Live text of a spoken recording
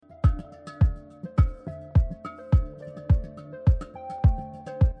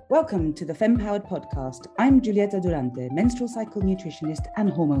Welcome to the Fempowered podcast. I'm Giulietta Durante, menstrual cycle nutritionist and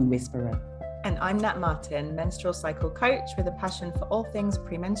hormone whisperer. And I'm Nat Martin, menstrual cycle coach with a passion for all things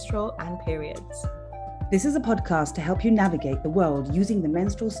premenstrual and periods. This is a podcast to help you navigate the world using the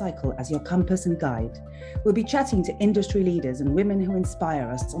menstrual cycle as your compass and guide. We'll be chatting to industry leaders and women who inspire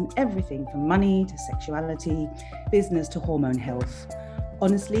us on everything from money to sexuality, business to hormone health.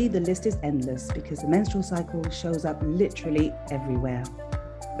 Honestly, the list is endless because the menstrual cycle shows up literally everywhere.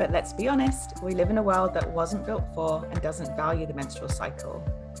 But let's be honest, we live in a world that wasn't built for and doesn't value the menstrual cycle.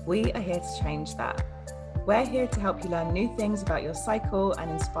 We are here to change that. We're here to help you learn new things about your cycle and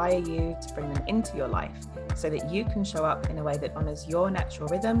inspire you to bring them into your life so that you can show up in a way that honors your natural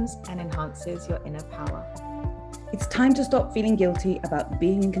rhythms and enhances your inner power. It's time to stop feeling guilty about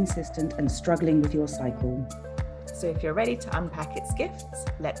being inconsistent and struggling with your cycle. So if you're ready to unpack its gifts,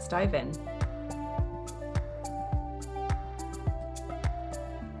 let's dive in.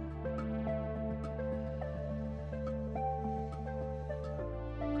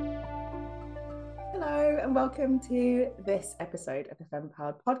 Hello and welcome to this episode of the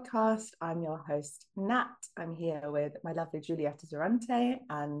Fempowered podcast. I'm your host, Nat. I'm here with my lovely Giulietta Durante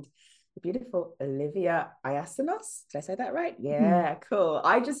and the beautiful Olivia Iasonos. Did I say that right? Yeah, cool.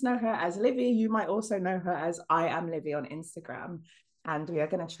 I just know her as Livy. You might also know her as I Am Livy on Instagram. And we are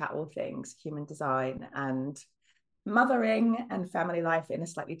going to chat all things human design and mothering and family life in a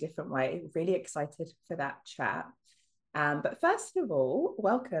slightly different way. Really excited for that chat. But first of all,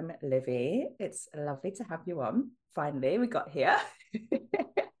 welcome, Livy. It's lovely to have you on. Finally, we got here.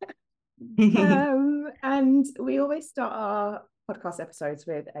 And we always start our podcast episodes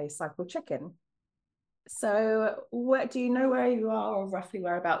with a cycle check-in. So what do you know where you are, or roughly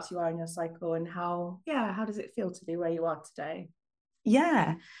whereabouts you are in your cycle, and how does it feel to be where you are today?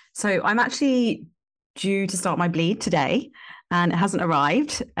 Yeah, so I'm actually due to start my bleed today and it hasn't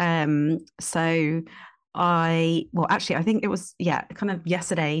arrived. So I think it was, kind of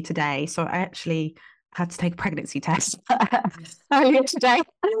yesterday, today. So I actually had to take a pregnancy test earlier today.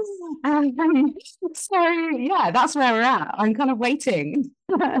 So yeah, that's where we're at. I'm kind of waiting.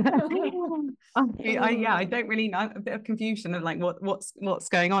 I don't really know, a bit of confusion of like what's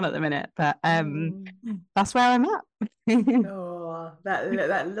going on at the minute, but that's where I'm at. Oh,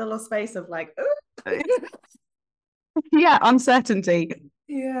 that little space of like, yeah, uncertainty.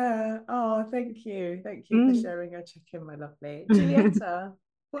 Yeah. Oh, thank you for sharing your check-in, my lovely Giulietta.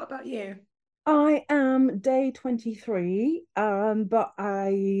 What about you? I am day 23, but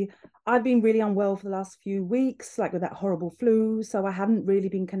I've been really unwell for the last few weeks, like with that horrible flu. So I haven't really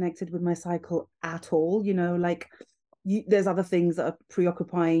been connected with my cycle at all. You know, like there's other things that are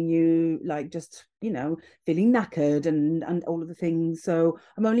preoccupying you, like just, feeling knackered and all of the things. So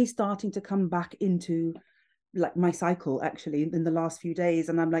I'm only starting to come back into like my cycle actually in the last few days,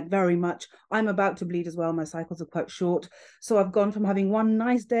 and I'm like I'm about to bleed as well. My cycles are quite short, so I've gone from having one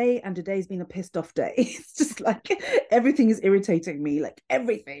nice day and today's been a pissed off day. It's just like everything is irritating me, like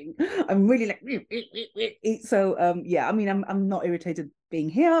everything. I'm really like so I mean I'm not irritated being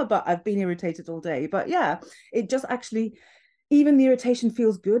here, but I've been irritated all day. But yeah, it just actually, even the irritation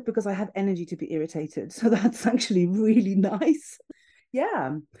feels good because I have energy to be irritated, so that's actually really nice.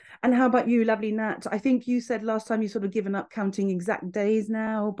 Yeah. And how about you, lovely Nat? I think you said last time you sort of given up counting exact days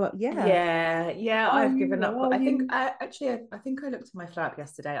now, but I've given up. I think I looked at my flap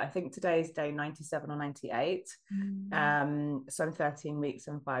yesterday. I think today's day 97 or 98. So I'm 13 weeks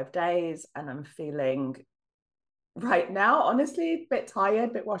and 5 days, and I'm feeling right now, honestly, a bit tired,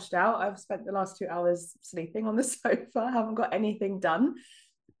 a bit washed out. I've spent the last 2 hours sleeping on the sofa. I haven't got anything done.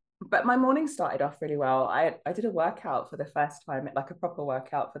 But my morning started off really well. I did a workout for the first time, like a proper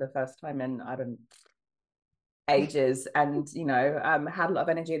workout for the first time in, I don't know, ages, and had a lot of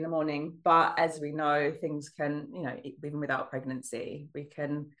energy in the morning. But as we know, things can, even without pregnancy, we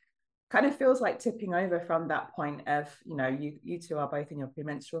can kind of feels like tipping over from that point of, you two are both in your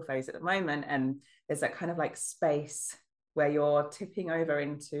premenstrual phase at the moment, and there's that kind of like space where you're tipping over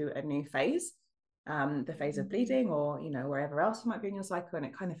into a new phase. The phase of bleeding, or wherever else you might be in your cycle, and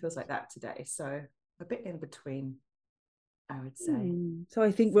it kind of feels like that today. So a bit in between, I would say. So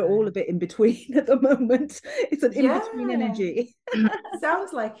I think we're all a bit in between at the moment. It's an in-between energy.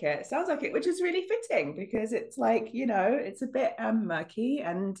 Sounds like it, which is really fitting because it's like, it's a bit murky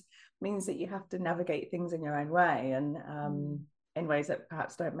and means that you have to navigate things in your own way, and in ways that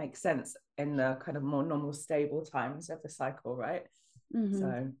perhaps don't make sense in the kind of more normal, stable times of the cycle, right?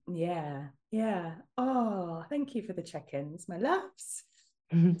 So yeah. Oh, thank you for the check-ins, my loves.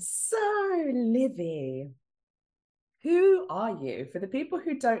 So Livy, who are you? For the people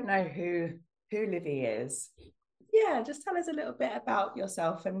who don't know who Livy is, yeah, just tell us a little bit about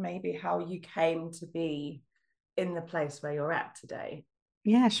yourself and maybe how you came to be in the place where you're at today.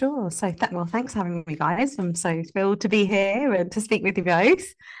 Yeah, sure. So, well, thanks for having me, guys. I'm so thrilled to be here and to speak with you both.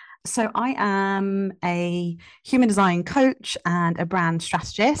 So, I am a human design coach and a brand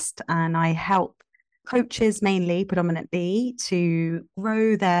strategist, and I help coaches mainly, predominantly, to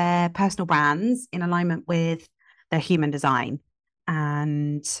grow their personal brands in alignment with their human design.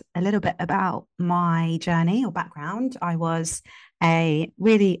 And a little bit about my journey or background. I was a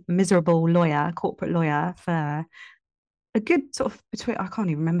really miserable lawyer, corporate lawyer, for a good sort of between, I can't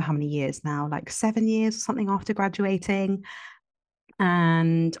even remember how many years now, like 7 years or something after graduating.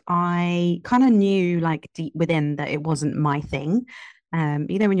 And I kind of knew like deep within that it wasn't my thing.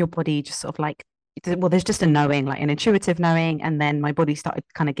 When your body just sort of like, well, there's just a knowing, like an intuitive knowing. And then my body started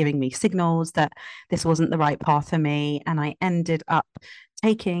kind of giving me signals that this wasn't the right path for me. And I ended up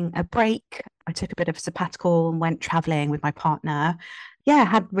taking a break. I took a bit of a sabbatical and went traveling with my partner. Yeah,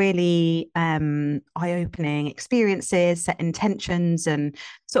 had really eye-opening experiences, set intentions, and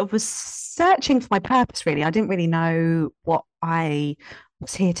sort of was searching for my purpose, really. I didn't really know what I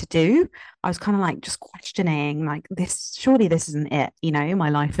was here to do. I was kind of like just questioning, like, surely this isn't it, my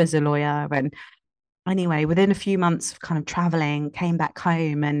life as a lawyer. And anyway, within a few months of kind of traveling, came back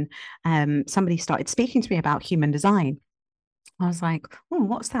home and somebody started speaking to me about human design. I was like, oh,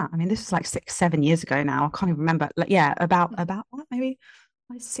 what's that? I mean, this is like 6, 7 years ago now. I can't even remember. Like, yeah, about what, maybe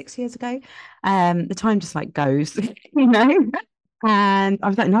 6 years ago. The time just like goes, you know. And I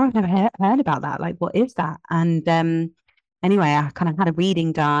was like, no, I've never heard about that. Like, what is that? And anyway, I kind of had a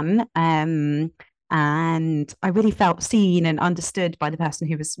reading done. And I really felt seen and understood by the person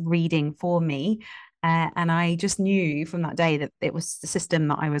who was reading for me. And I just knew from that day that it was the system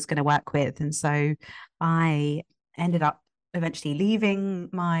that I was going to work with. And so I ended up eventually leaving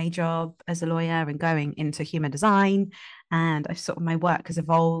my job as a lawyer and going into human design. And I sort of, my work has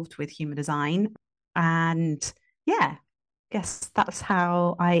evolved with human design. And yeah, guess that's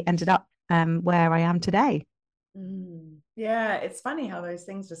how I ended up where I am today. Yeah, it's funny how those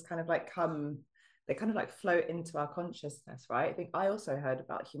things just kind of like they kind of like float into our consciousness, right? I think I also heard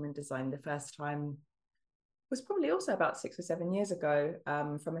about human design the first time was probably also about 6 or 7 years ago,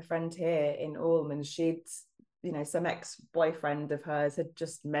 from a friend here in Ulm, and some ex-boyfriend of hers had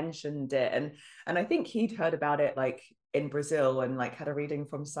just mentioned it, and I think he'd heard about it like in Brazil and like had a reading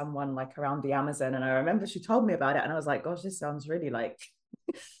from someone like around the Amazon, and I remember she told me about it, and I was like, gosh, this sounds really like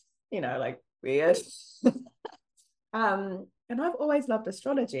like weird. And I've always loved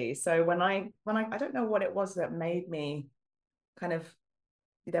astrology, so when I don't know what it was that made me kind of,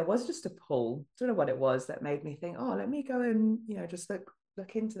 there was just a pull, I don't know what it was that made me think, oh, let me go and just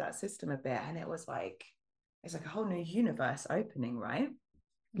look into that system a bit, and it's like a whole new universe opening, right?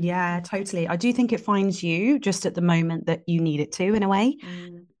 Yeah, totally. I do think it finds you just at the moment that you need it to, in a way.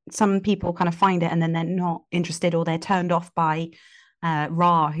 Some people kind of find it and then they're not interested, or they're turned off by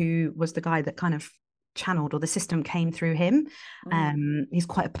Ra, who was the guy that kind of channeled, or the system came through him. He's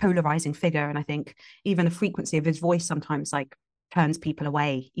quite a polarizing figure, and I think even the frequency of his voice sometimes like turns people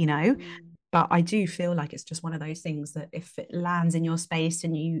away, But I do feel like it's just one of those things that if it lands in your space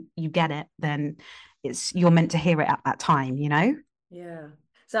and you get it, then you're meant to hear it at that time, Yeah.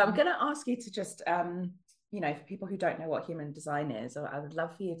 So I'm going to ask you to just, for people who don't know what human design is, I would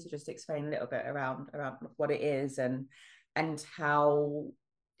love for you to just explain a little bit around what it is and how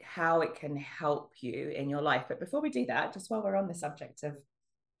it can help you in your life. But before we do that, just while we're on the subject of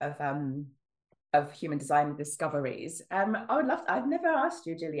human design discoveries, I've never asked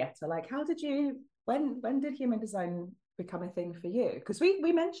you, Giulietta, like, when did human design become a thing for you? Because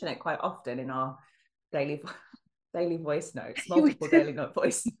we mention it quite often in our daily voice notes, multiple daily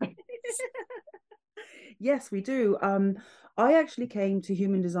voice notes. Yes, we do. I actually came to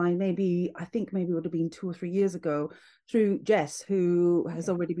human design I think maybe it would have been 2 or 3 years ago through Jess, who has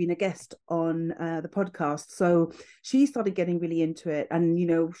already been a guest on the podcast. So she started getting really into it, and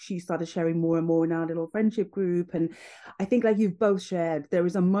she started sharing more and more in our little friendship group. And I think, like you've both shared, there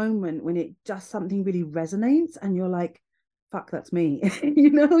is a moment when it just something really resonates, and you're like, "Fuck, that's me."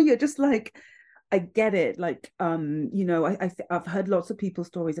 You're just like, I get it. Like, I've heard lots of people's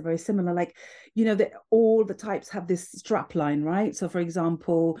stories are very similar. Like, that all the types have this strap line, right? So, for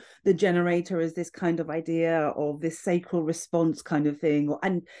example, the generator is this kind of idea of this sacral response kind of thing,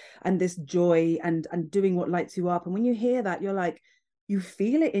 and this joy and doing what lights you up. And when you hear that, you're like, you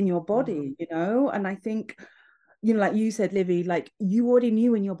feel it in your body, And I think, like you said, Livy, like you already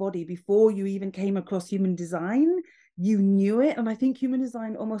knew in your body before you even came across human design. You knew it. And I think human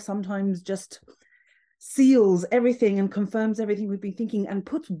design almost sometimes just seals everything and confirms everything we've been thinking and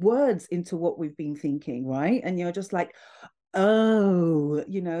puts words into what we've been thinking, right? And you're just like, oh,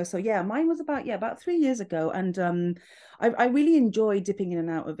 so yeah, mine was about 3 years ago, and I really enjoy dipping in and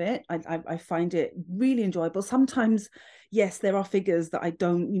out of it. I find it really enjoyable. Sometimes, yes, there are figures that I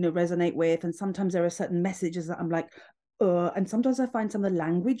don't resonate with, and sometimes there are certain messages that I'm like, and sometimes I find some of the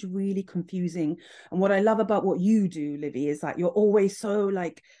language really confusing. And what I love about what you do, Livy, is that you're always so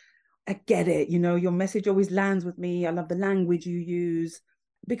like, I get it, your message always lands with me. I love the language you use,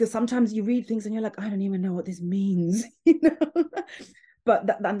 because sometimes you read things and you're like, I don't even know what this means, but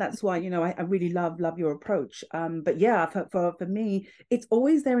that's why I really love your approach. But yeah, for me, it's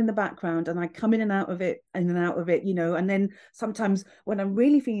always there in the background, and I come in and out of it, and then sometimes when I'm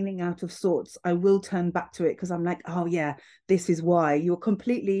really feeling out of sorts, I will turn back to it, because I'm like, oh yeah, this is why. You're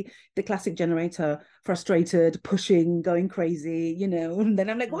completely the classic generator, frustrated, pushing, going crazy, and then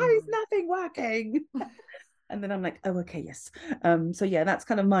I'm like, why is nothing working? And then I'm like, oh, okay, yes. So yeah, that's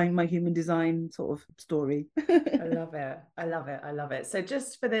kind of my human design sort of story. I love it. I love it. I love it. So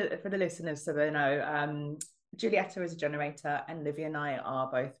just for the listeners, so they know, Giulietta is a generator and Livy and I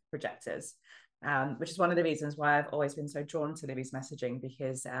are both projectors, which is one of the reasons why I've always been so drawn to Livy's messaging,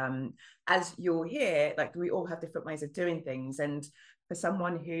 because as you'll hear, like, we all have different ways of doing things. And for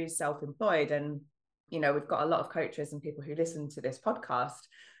someone who's self-employed, and we've got a lot of coaches and people who listen to this podcast,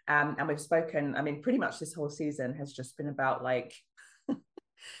 and we've spoken, I mean, pretty much this whole season has just been about like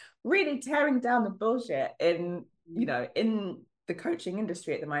really tearing down the bullshit in the coaching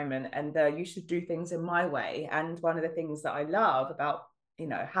industry at the moment, and you should do things in my way. And one of the things that I love about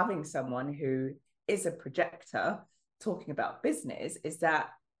having someone who is a projector talking about business is that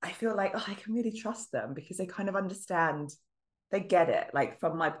I feel like, I can really trust them, because they kind of understand, they get it, like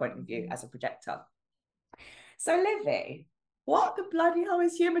from my point of view as a projector. So Livy, what the bloody hell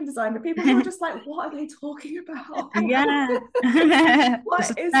is human design? The people who are just like, what are they talking about? Yeah.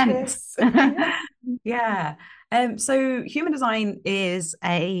 What is this? Yeah. So human design is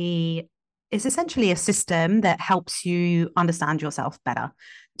essentially a system that helps you understand yourself better,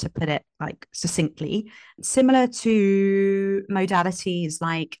 to put it like succinctly. Similar to modalities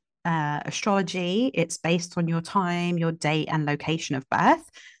like astrology, it's based on your time, your date, and location of birth.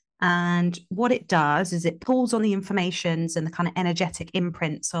 And what it does is it pulls on the informations and the kind of energetic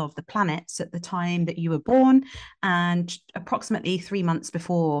imprints of the planets at the time that you were born and approximately 3 months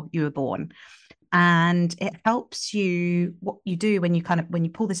before you were born. And it helps you, what you do when you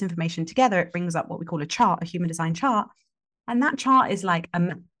pull this information together, it brings up what we call a chart, a human design chart. And that chart is like a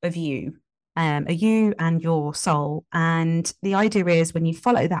map of you, you and your soul. And the idea is, when you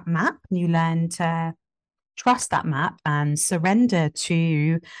follow that map, you learn to trust that map and surrender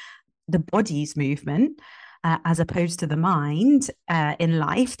to the body's movement, as opposed to the mind in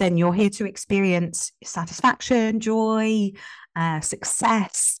life, then you're here to experience satisfaction, joy,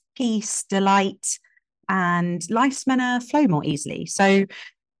 success, peace, delight, and life's gonna flow more easily. So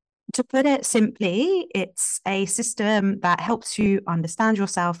to put it simply, it's a system that helps you understand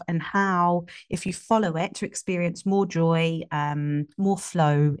yourself and how, if you follow it, to experience more joy, more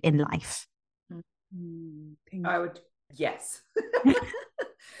flow in life. I would, yes.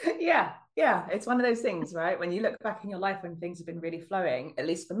 Yeah. It's one of those things, right? When you look back in your life when things have been really flowing, at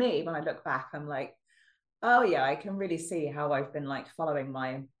least for me, when I look back, I'm like, oh yeah, I can really see how I've been like following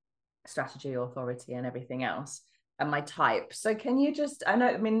my strategy, authority, and everything else, and my type. So can you just,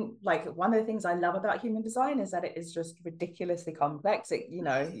 I mean, like, one of the ththings I love about human design is that it is just ridiculously complex. You're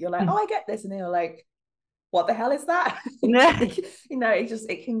like, oh, I get this, and then you're like, what the hell is that? It's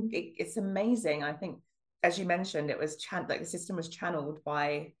amazing. I think, as you mentioned, it was like the system was channeled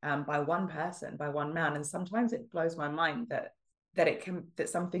by one person, by one man, and sometimes it blows my mind that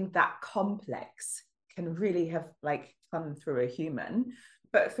something that complex can really have like come through a human.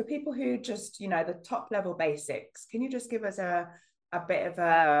 But for people who just, the top level basics, can you just give us a bit of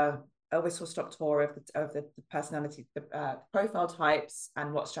a whistle stop tour of the personality, the profile types,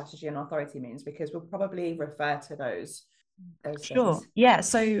 and what strategy and authority means? Because we'll probably refer to those Sure. things. Yeah.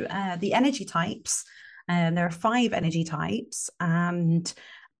 So the energy types, there are 5 energy types, and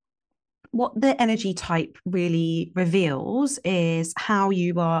what the energy type really reveals is how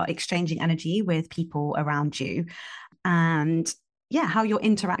you are exchanging energy with people around you, and how you're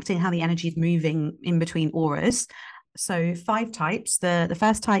interacting, how the energy is moving in between auras. So 5 types. The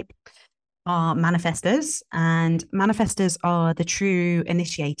first type are manifestors, and manifestors are the true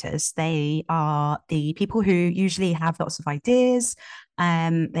initiators. They are the people who usually have lots of ideas.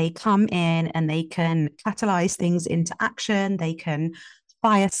 They come in and they can catalyze things into action. They can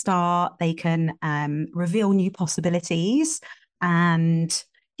fire start. They can reveal new possibilities. And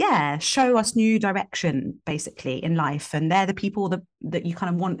show us new direction basically in life. And they're the people that you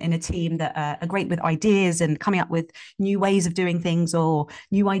kind of want in a team that are great with ideas and coming up with new ways of doing things, or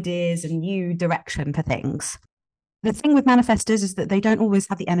new ideas and new direction for things. The thing with manifestors is that they don't always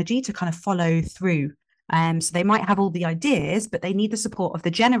have the energy to kind of follow through. So they might have all the ideas, but they need the support of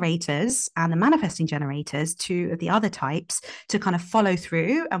the generators and the manifesting generators, two of the other types, to kind of follow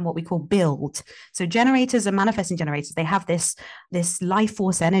through and what we call build. So generators and manifesting generators, they have this life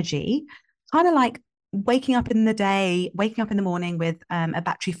force energy, kind of like waking up in the morning with a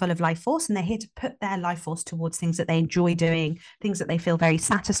battery full of life force, and they're here to put their life force towards things that they enjoy doing, things that they feel very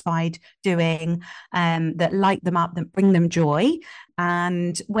satisfied doing, that light them up, that bring them joy.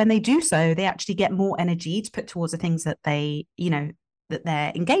 And when they do so, they actually get more energy to put towards the things that they, that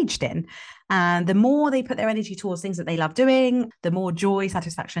they're engaged in. And the more they put their energy towards things that they love doing, the more joy,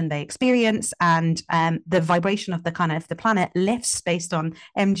 satisfaction they experience. And the vibration of the planet lifts based on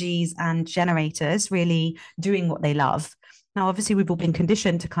MGs and generators really doing what they love. Now, obviously, we've all been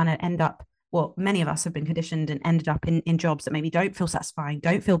conditioned to kind of end up, well, many of us have been conditioned and ended up in jobs that maybe don't feel satisfying,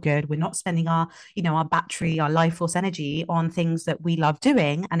 don't feel good. We're not spending our battery, our life force energy on things that we love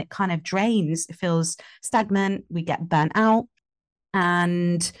doing. And it kind of drains, it feels stagnant, we get burnt out.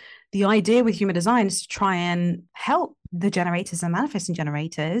 And the idea with human design is to try and help the generators and manifesting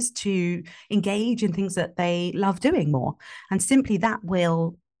generators to engage in things that they love doing more. And simply that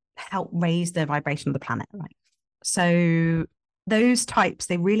will help raise the vibration of the planet. Right? So those types,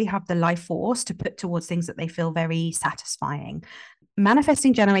 they really have the life force to put towards things that they feel very satisfying.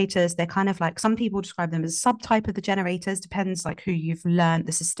 Manifesting generators, they're kind of like, some people describe them as a subtype of the generators, depends like who you've learned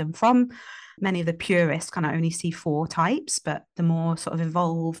the system from. Many of the purists kind of only see 4 types, but the more sort of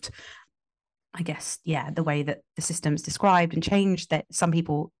evolved, I guess, the way that the system's described and changed, that some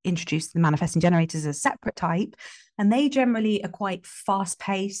people introduce the manifesting generators as a separate type, and they generally are quite fast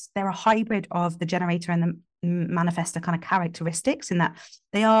paced. They're a hybrid of the generator and the manifestor kind of characteristics, in that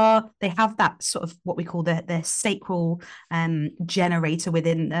they have that sort of what we call the sacral generator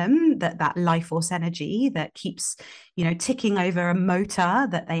within them, that life force energy that keeps ticking over a motor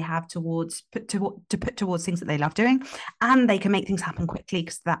that they have to put towards things that they love doing, and they can make things happen quickly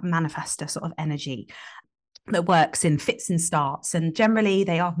because that manifestor sort of energy that works in fits and starts. And generally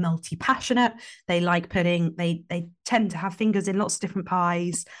they are multi-passionate. They they tend to have fingers in lots of different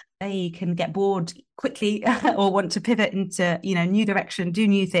pies. They can get bored quickly or want to pivot into new direction, do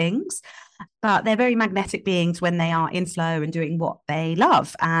new things, but they're very magnetic beings when they are in flow and doing what they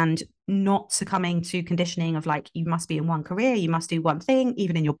love, and not succumbing to conditioning of like, you must be in one career, you must do one thing.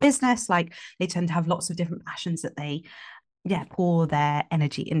 Even in your business, like, they tend to have lots of different passions that they pour their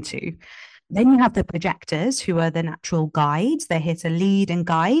energy into. Then you have the projectors, who are the natural guides. They're here to lead and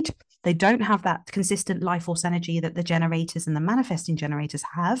guide. They don't have that consistent life force energy that the generators and the manifesting generators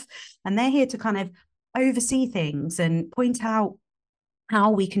have. And they're here to kind of oversee things and point out how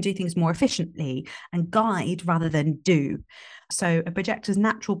we can do things more efficiently, and guide rather than do. So a projector's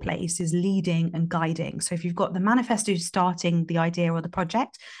natural place is leading and guiding. So if you've got the manifestor starting the idea or the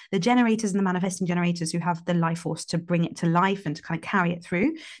project, the generators and the manifesting generators who have the life force to bring it to life and to kind of carry it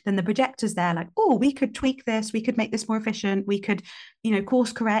through, then the projectors, they're like, oh, we could tweak this, we could make this more efficient, we could,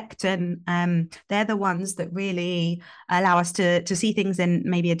 course correct. And they're the ones that really allow us to see things in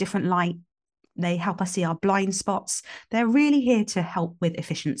maybe a different light. They help us see our blind spots. They're really here to help with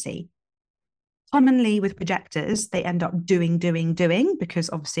efficiency. Commonly with projectors, they end up doing, because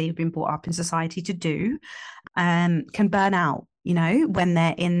obviously we've been brought up in society to do, can burn out, when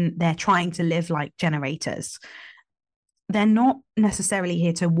they're trying to live like generators. They're not necessarily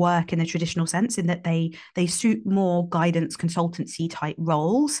here to work in the traditional sense, in that they suit more guidance consultancy type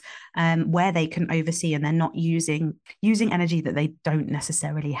roles, where they can oversee, and they're not using energy that they don't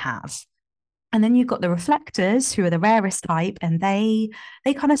necessarily have. And then you've got the reflectors, who are the rarest type, and they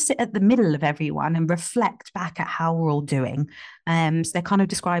kind of sit at the middle of everyone and reflect back at how we're all doing. So they're kind of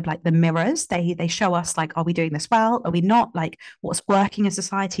described like the mirrors. They show us like, are we doing this well? Are we not? Like, what's working in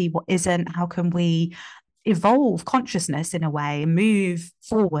society? What isn't? How can we evolve consciousness in a way and move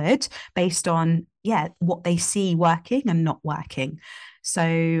forward based on what they see working and not working?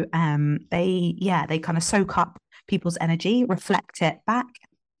 So they kind of soak up people's energy, reflect it back,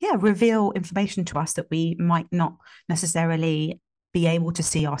 reveal information to us that we might not necessarily be able to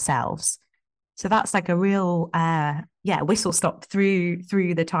see ourselves. So that's like a real whistle stop through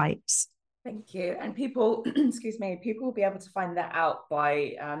the types. Thank you. And people, excuse me, people will be able to find that out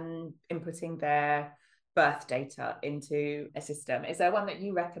by inputting their birth data into a system. Is there one that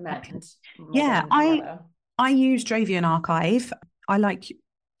you recommend? I use Dravian Archive. I like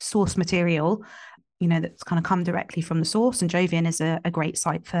source material. that's kind of come directly from the source. And Jovian is a great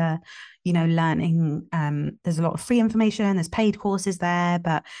site for, learning. There's a lot of free information, there's paid courses there,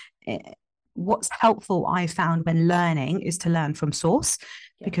 but what's helpful I found when learning is to learn from source,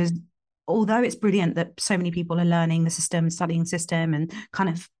 because although it's brilliant that so many people are learning the system, studying system, and kind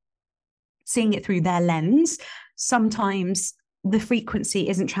of seeing it through their lens, sometimes the frequency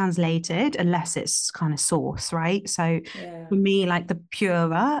isn't translated unless it's kind of source, right? So for me, like the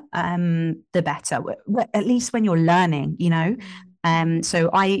purer, the better, at least when you're learning, so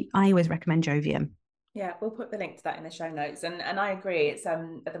I always recommend Jovian. Yeah, we'll put the link to that in the show notes. And I agree. It's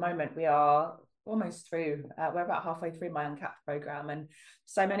at the moment we are almost through. We're about halfway through my Uncapped program, and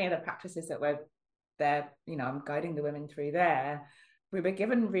so many of the practices that we're there, I'm guiding the women through there. We were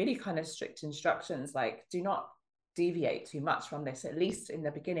given really kind of strict instructions, like do not deviate too much from this, at least in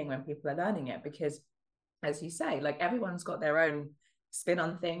the beginning when people are learning it, because as you say, like everyone's got their own spin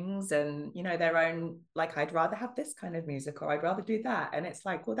on things, and their own, like, I'd rather have this kind of music, or I'd rather do that. And it's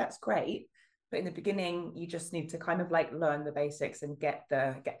like, well, that's great, but in the beginning you just need to kind of like learn the basics and get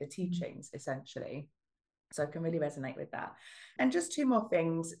the teachings essentially. So I can really resonate with that. And just two more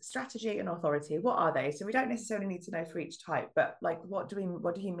things: strategy and authority. What are they? So we don't necessarily need to know for each type, but like what do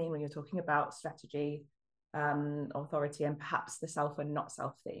you mean when you're talking about strategy, authority, and perhaps the self and not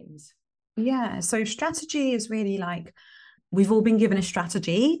self themes? Yeah, so strategy is really like, we've all been given a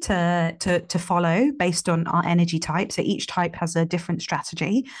strategy to follow based on our energy type. So each type has a different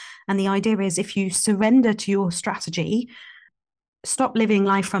strategy. And the idea is, if you surrender to your strategy, stop living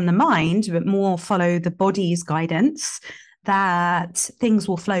life from the mind, but more follow the body's guidance, that things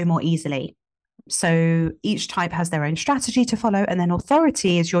will flow more easily. So each type has their own strategy to follow. And then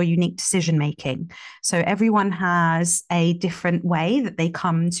authority is your unique decision making. So everyone has a different way that they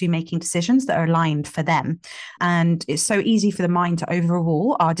come to making decisions that are aligned for them. And it's so easy for the mind to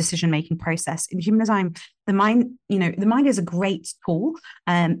overrule our decision making process. In human design, the mind is a great tool,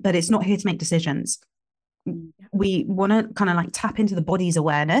 but it's not here to make decisions. We want to kind of like tap into the body's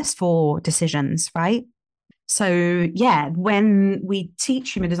awareness for decisions, right? So yeah, when we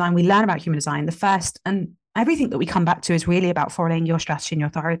teach human design, we learn about human design. The first and everything that we come back to is really about following your strategy and your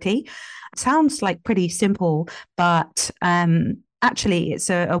authority. It sounds like pretty simple, but actually it's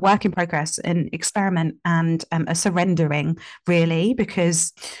a work in progress, an experiment, and a surrendering, really,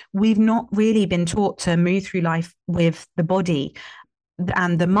 because we've not really been taught to move through life with the body.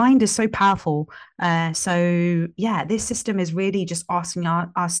 And the mind is so powerful. So yeah, this system is really just asking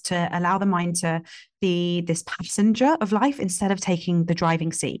us to allow the mind to be this passenger of life instead of taking the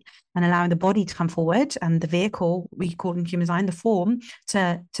driving seat, and allowing the body to come forward and the vehicle, we call in human design the form,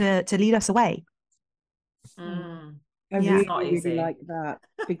 to lead us away. I really like that,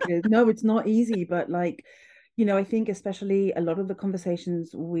 because no, it's not easy, but like, I think especially a lot of the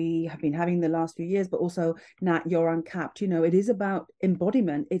conversations we have been having the last few years, but also Nat, you're Uncapped, it is about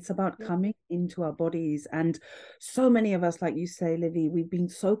embodiment. It's about coming into our bodies. And so many of us, like you say, Livy, we've been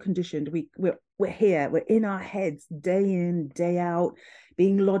so conditioned. We're here, we're in our heads day in, day out,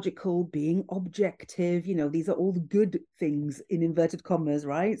 being logical, being objective. These are all the good things in inverted commas,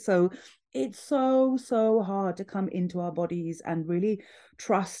 right? So it's so hard to come into our bodies and really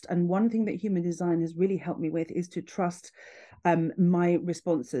trust. And one thing that human design has really helped me with is to trust my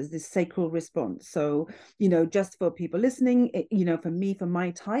responses, this sacral response. So, just for people listening, for me, for my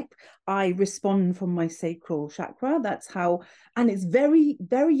type, I respond from my sacral chakra. That's how, and it's very,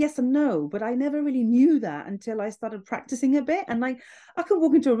 very yes and no, but I never really knew that until I started practicing a bit. And like, I can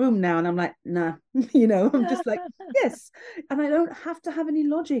walk into a room now and I'm like, nah, I'm just like, yes. And I don't have to have any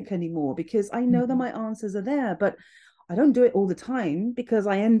logic anymore, because I know that my answers are there, but I don't do it all the time, because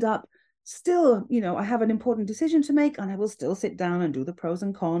I end up still, I have an important decision to make, and I will still sit down and do the pros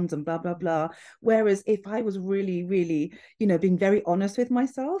and cons and blah, blah, blah. Whereas if I was really, really, being very honest with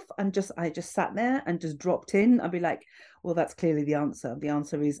myself, and I just sat there and just dropped in, I'd be like, well, that's clearly the answer. The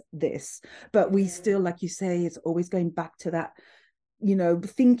answer is this. But we still, like you say, it's always going back to that,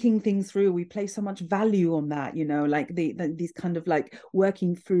 thinking things through. We place so much value on that, like these kind of like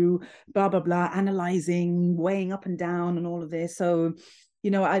working through blah, blah, blah, analyzing, weighing up and down and all of this. So,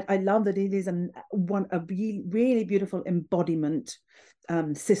 I love that it is a really beautiful embodiment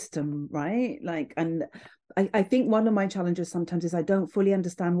system, right? Like, and I think one of my challenges sometimes is I don't fully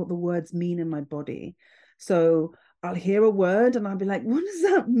understand what the words mean in my body. So I'll hear a word and I'll be like, what does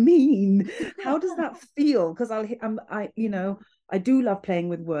that mean? How does that feel? Because I do love playing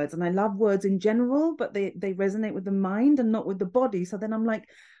with words, and I love words in general, but they resonate with the mind and not with the body. So then I'm like,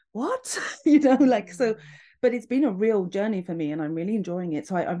 what? So, but it's been a real journey for me, and I'm really enjoying it.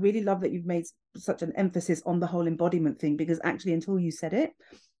 So I really love that you've made such an emphasis on the whole embodiment thing, because actually until you said it,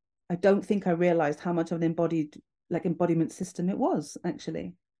 I don't think I realized how much of an embodiment system it was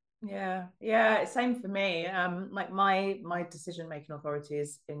actually. Yeah, same for me. Like my decision making authority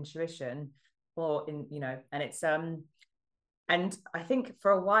is intuition, or in and it's and I think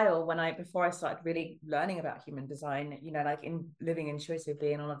for a while before I started really learning about human design, like in living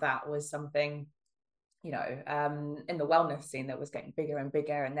intuitively and all of that was something, in the wellness scene that was getting bigger and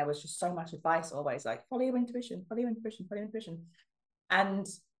bigger, and there was just so much advice always like follow your intuition, follow your intuition, follow your intuition. And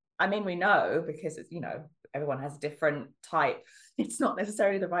I mean, we know because everyone has a different type. It's not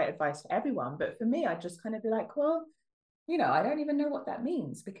necessarily the right advice for everyone, but for me, I'd just kind of be like, well, I don't even know what that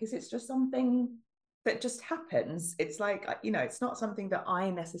means, because it's just something that just happens. It's like, it's not something that I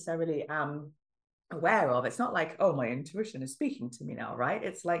necessarily am aware of. It's not like, oh, my intuition is speaking to me now, right?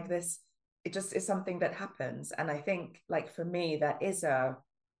 It's like this, it just is something that happens. And I think, like, for me, that is a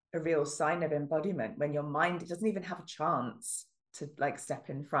real sign of embodiment, when your mind, it doesn't even have a chance to like step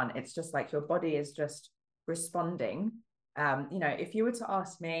in front. It's just like your body is just responding. If you were to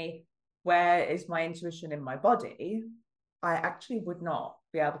ask me, where is my intuition in my body, I actually would not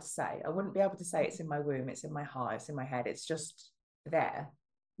be able to say. I wouldn't be able to say it's in my womb, it's in my heart, it's in my head. It's just there.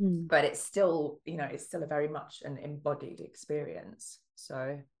 But it's still, it's still a very much an embodied experience.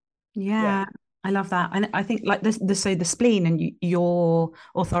 So yeah. I love that. And I think like so the spleen and your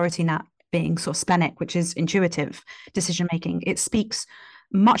authority now being sort of splenic, which is intuitive decision making, it speaks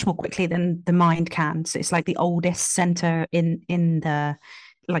much more quickly than the mind can. So it's like the oldest center in the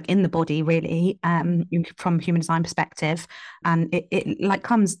body, really, from human design perspective. And it like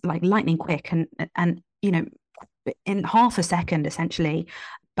comes like lightning quick and in half a second essentially,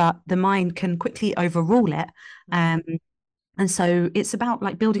 but the mind can quickly overrule it. And so it's about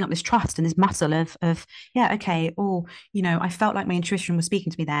like building up this trust and this muscle of yeah, okay, or I felt like my intuition was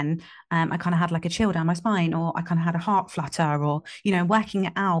speaking to me then. I kind of had like a chill down my spine, or I kind of had a heart flutter, or working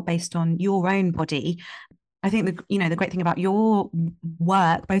it out based on your own body. I think the great thing about your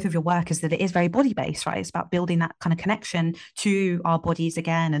work, both of your work, is that it is very body based, right? It's about building that kind of connection to our bodies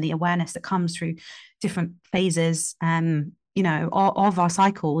again, and the awareness that comes through different phases, of our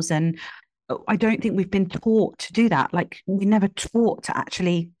cycles. And I don't think we've been taught to do that. Like, we never taught to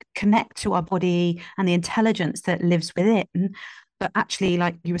actually connect to our body and the intelligence that lives within. But actually,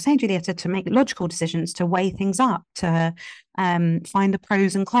 like you were saying, Julieta, to make logical decisions, to weigh things up, to find the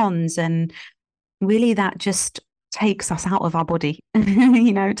pros and cons. And really, that just takes us out of our body.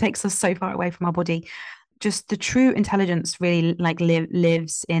 It takes us so far away from our body. Just the true intelligence really like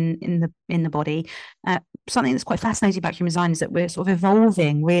lives in the body. Something that's quite fascinating about human design is that we're sort of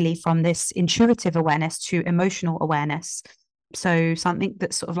evolving really from this intuitive awareness to emotional awareness. So something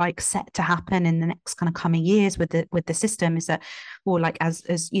that's sort of like set to happen in the next kind of coming years with the system is that, or like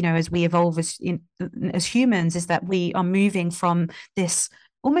as we evolve as humans, is that we are moving from this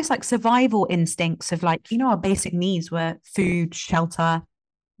almost like survival instincts of like, our basic needs were food, shelter,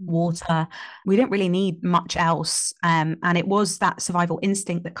 water. We don't really need much else, and it was that survival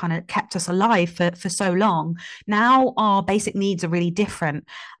instinct that kind of kept us alive for so long. Now our basic needs are really different,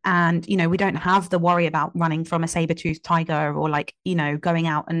 and we don't have the worry about running from a saber-toothed tiger, or like going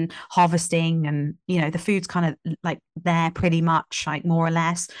out and harvesting, and the food's kind of like there pretty much, like more or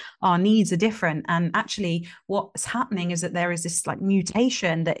less. Our needs are different, and actually what's happening is that there is this like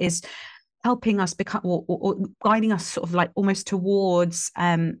mutation that is helping us become, or guiding us sort of like almost towards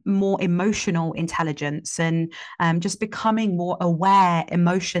more emotional intelligence, and just becoming more aware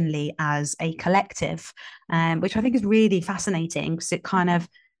emotionally as a collective, which I think is really fascinating, because it kind of,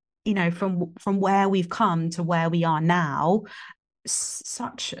 from where we've come to where we are now,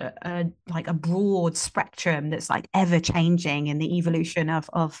 such a broad spectrum that's like ever changing in the evolution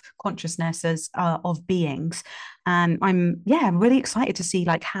of consciousness as of beings. And I'm really excited to see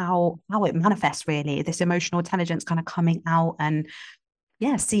like how it manifests, really, this emotional intelligence kind of coming out, and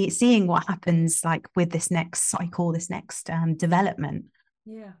seeing what happens like with this next cycle, this next development.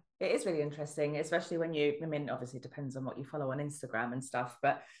 Yeah, it is really interesting, especially when I mean, obviously it depends on what you follow on Instagram and stuff,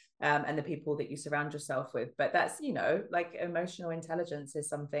 but and the people that you surround yourself with. But that's, like, emotional intelligence is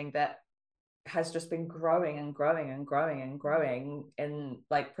something that has just been growing and growing and growing and growing in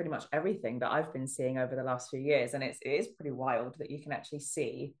like pretty much everything that I've been seeing over the last few years. And it is pretty wild that you can actually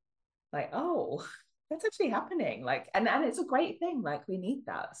see like, oh, that's actually happening. Like, and it's a great thing. Like, we need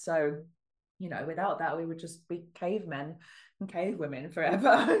that. So, without that, we would just be cavemen and cavewomen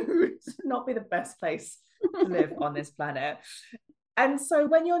forever. It would not be the best place to live on this planet. And so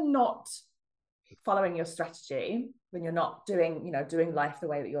when you're not following your strategy, when you're not doing life the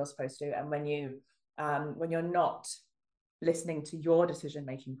way that you're supposed to, and when you're not listening to your decision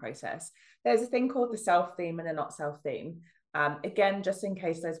making process, there's a thing called the self theme and the not self theme. Again, just in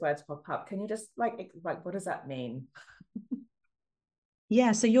case those words pop up, can you just like what does that mean?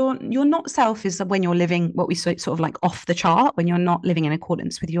 Yeah, so your not self is when you're living what we sort of like off the chart, when you're not living in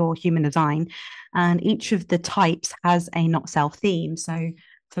accordance with your human design. And each of the types has a not self theme. So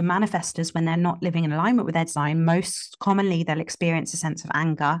for manifestors, when they're not living in alignment with their design, most commonly they'll experience a sense of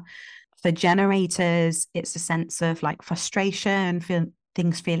anger. For generators, it's a sense of like frustration,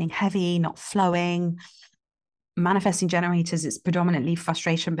 things feeling heavy, not flowing. Manifesting generators, it's predominantly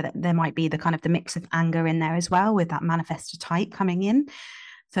frustration, but there might be the kind of the mix of anger in there as well, with that manifestor type coming in.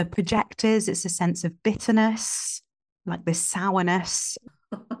 For projectors, it's a sense of bitterness, like this sourness.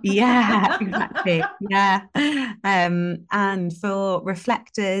 Yeah, exactly. Yeah. And for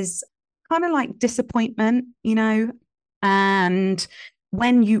reflectors, kind of like disappointment, and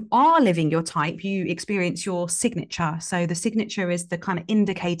when you are living your type, you experience your signature. So the signature is the kind of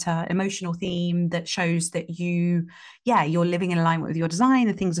indicator, emotional theme that shows that you're living in alignment with your design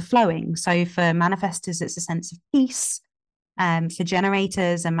and things are flowing. So for manifestors, it's a sense of peace. For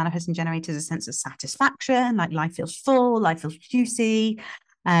generators and manifesting generators, a sense of satisfaction, like life feels full, life feels juicy.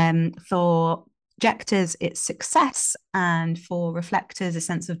 For projectors, it's success. And for reflectors, a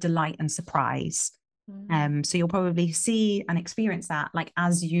sense of delight and surprise. So you'll probably see and experience that like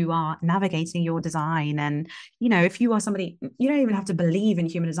as you are navigating your design. And if you are somebody, you don't even have to believe in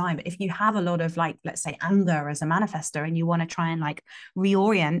human design, but if you have a lot of like, let's say, anger as a manifestor, and you want to try and like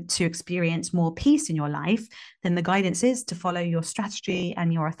reorient to experience more peace in your life, then the guidance is to follow your strategy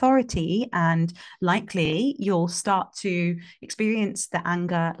and your authority, and likely you'll start to experience the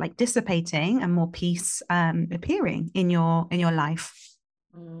anger like dissipating and more peace appearing in your life.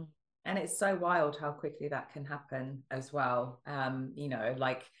 And it's so wild how quickly that can happen as well.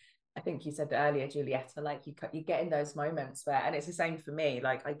 Like I think you said earlier, Julietta, like you get in those moments where, and it's the same for me,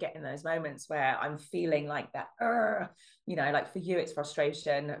 like I get in those moments where I'm feeling like that, like for you, it's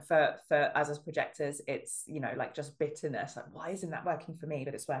frustration. For us as projectors, it's, like just bitterness. Like, why isn't that working for me,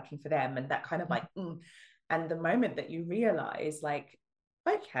 but it's working for them? And that kind of like, and the moment that you realize like,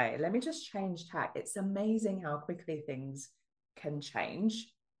 okay, let me just change tack. It's amazing how quickly things can change.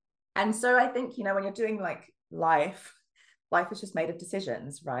 And so I think, when you're doing like life is just made of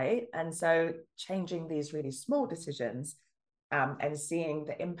decisions, right? And so changing these really small decisions and seeing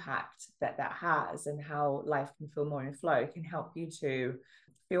the impact that has and how life can feel more in flow can help you to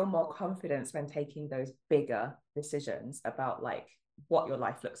feel more confidence when taking those bigger decisions about like what your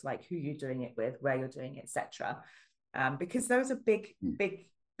life looks like, who you're doing it with, where you're doing it, etc. Because those are big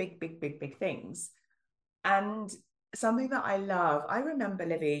things. And something that I love, I remember,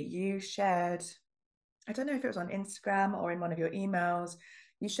 Livy, you shared, I don't know if it was on Instagram or in one of your emails,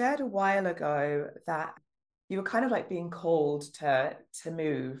 you shared a while ago that you were kind of like being called to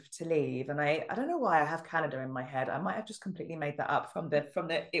move, to leave. And I don't know why I have Canada in my head. I might have just completely made that up from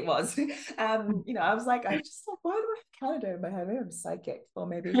the it was. I was like, I just like, why do I have Canada in my head? Maybe I'm psychic, or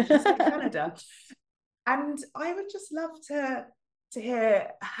maybe just like Canada. And I would just love to hear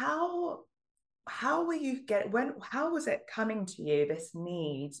how were you how was it coming to you, this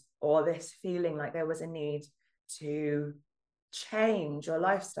need or this feeling like there was a need to change your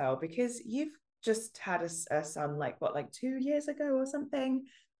lifestyle, because you've just had a son like 2 years ago or something.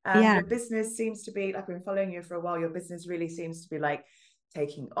 Your business seems to be, like, I've been following you for a while, your business really seems to be like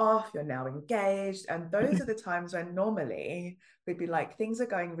taking off, you're now engaged, and those are the times when normally we'd be like, things are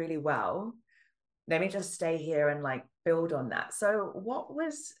going really well, let me just stay here and like build on that. So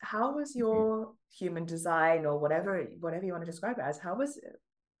how was your human design, or whatever you want to describe it as, how was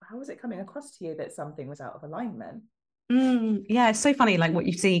it coming across to you that something was out of alignment? Yeah, it's so funny, like what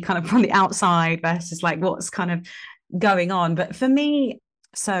you see kind of from the outside versus like what's kind of going on. But for me,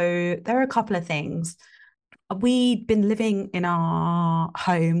 so there are a couple of things. We'd been living in our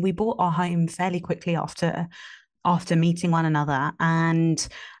home. We bought our home fairly quickly after meeting one another, and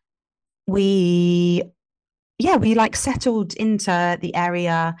we like settled into the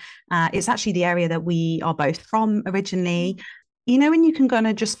area. It's actually the area that we are both from originally. When you can kind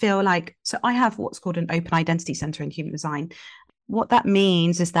of just feel like, so I have what's called an open identity center in human design. What that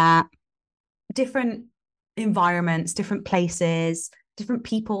means is that different environments, different places, different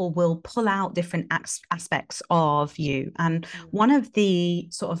people will pull out different aspects of you. And one of the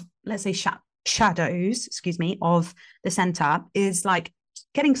sort of, let's say, shadows, of the center is like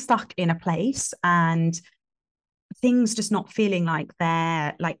getting stuck in a place and things just not feeling like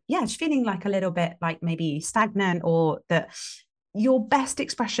they're like, just feeling like a little bit like maybe stagnant, or that your best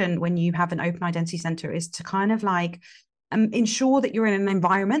expression when you have an open identity center is to kind of like ensure that you're in an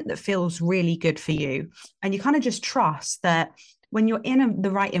environment that feels really good for you. And you kind of just trust that when you're in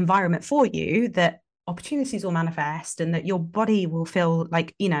the right environment for you, that opportunities will manifest and that your body will feel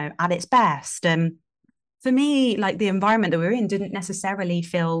like, you know, at its best. And for me, like the environment that we were in didn't necessarily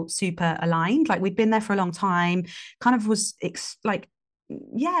feel super aligned. Like we'd been there for a long time, kind of was experiencing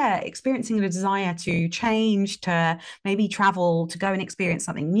the desire to change, to maybe travel, to go and experience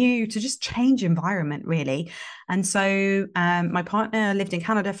something new, to just change environment, really. And so my partner lived in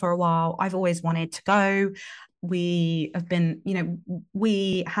Canada for a while. I've always wanted to go. We have been, you know,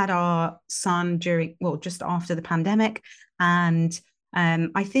 we had our son just after the pandemic. And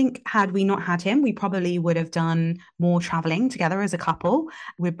I think had we not had him, we probably would have done more traveling together as a couple.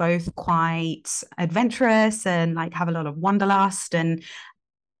 We're both quite adventurous and like have a lot of wanderlust. And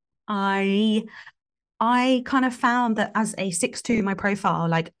I kind of found that as a 6'2", my profile,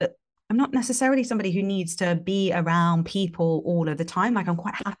 like I'm not necessarily somebody who needs to be around people all of the time. Like I'm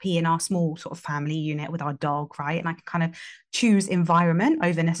quite happy in our small sort of family unit with our dog, right? And I can kind of choose environment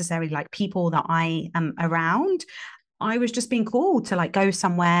over necessarily like people that I am around. I was just being called to like go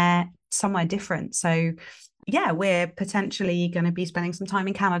somewhere different. So yeah, we're potentially going to be spending some time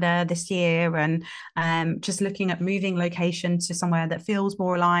in Canada this year, and just looking at moving location to somewhere that feels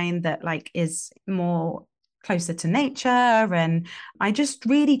more aligned, that like is more closer to nature. And I just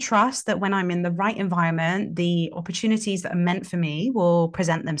really trust that when I'm in the right environment, the opportunities that are meant for me will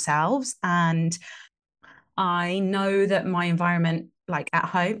present themselves. And I know that my environment, like at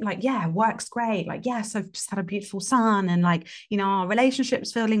home, like, yeah, works great. Like, yes, I've just had a beautiful son, and like, you know, our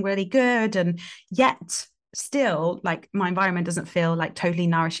relationship's feeling really good. And yet still, like, my environment doesn't feel like totally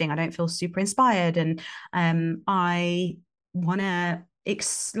nourishing. I don't feel super inspired. And I want to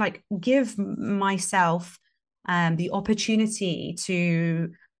give myself the opportunity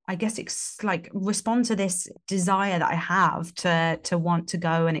to, I guess it's like respond to this desire that I have to want to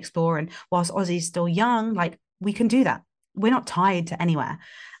go and explore. And whilst Ozzy's still young, like we can do that. We're not tied to anywhere.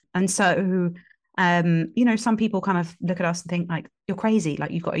 And so, you know, some people kind of look at us and think like, you're crazy.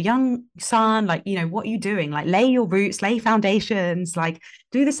 Like you've got a young son, like, you know, what are you doing? Like lay your roots, lay foundations, like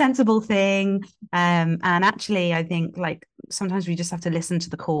do the sensible thing. And actually, I think like sometimes we just have to listen to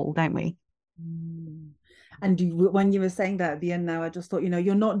the call, don't we? And when you were saying that at the end now, I just thought, you know,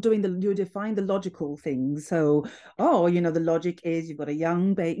 you're defying the logical things. So, oh, you know, the logic is you've got a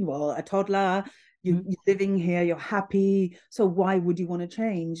young baby, well, a toddler, you're living here, you're happy. So why would you want to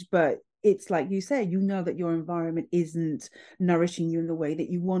change? But it's like you say, you know that your environment isn't nourishing you in the way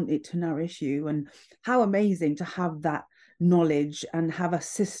that you want it to nourish you. And how amazing to have that knowledge and have a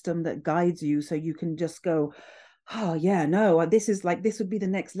system that guides you so you can just go, oh yeah, no, this would be the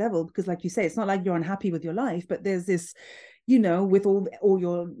next level, because like you say, it's not like you're unhappy with your life, but there's this, you know, with all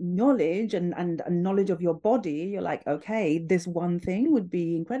your knowledge and knowledge of your body, you're like, okay, this one thing would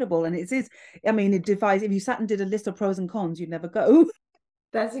be incredible. And it is, I mean, it defies, if you sat and did a list of pros and cons, you'd never go.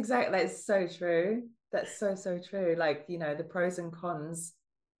 That's so true. That's so true. Like, you know, the pros and cons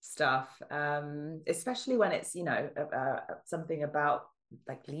stuff, especially when it's, you know, something about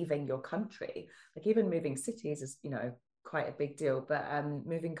like leaving your country. Like even moving cities is, you know, quite a big deal, but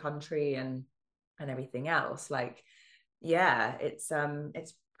moving country and everything else, like, yeah, it's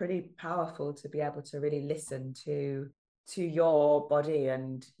pretty powerful to be able to really listen to your body,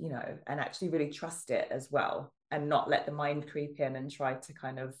 and you know, and actually really trust it as well, and not let the mind creep in and try to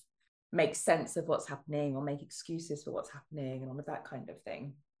kind of make sense of what's happening or make excuses for what's happening and all of that kind of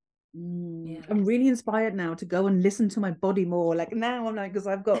thing. Yeah. I'm really inspired now to go and listen to my body more. Like now I'm like, because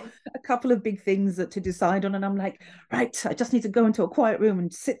I've got a couple of big things to decide on, and I'm like, right, I just need to go into a quiet room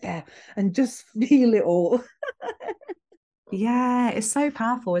and sit there and just feel it all. Yeah, it's so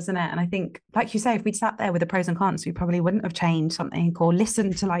powerful, isn't it? And I think, like you say, if we'd sat there with the pros and cons, we probably wouldn't have changed something or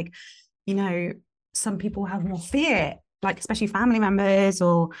listened to, like, you know, some people have more fear, like especially family members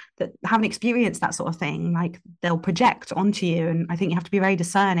or that haven't experienced that sort of thing. Like they'll project onto you. And I think you have to be very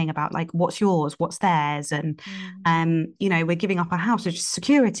discerning about like what's yours, what's theirs. And you know, we're giving up our house, which is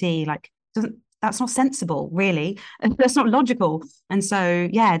security, like doesn't that's not sensible, really. That's not logical. And so,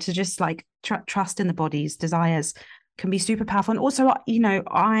 yeah, to just like trust in the body's desires can be super powerful. And also, you know,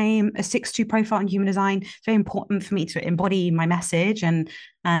 I'm a 6'2" profile in human design. It's very important for me to embody my message and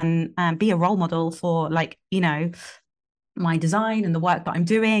be a role model for, like, you know, my design and the work that I'm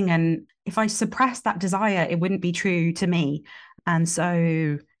doing. And if I suppress that desire, it wouldn't be true to me. And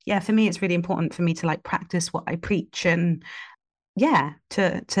so, yeah, for me, it's really important for me to like practice what I preach, and yeah,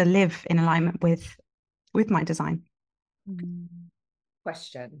 to live in alignment with my design.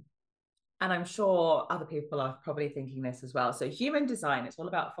 Question, and I'm sure other people are probably thinking this as well. So human design, it's all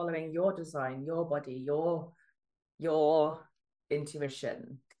about following your design, your body, your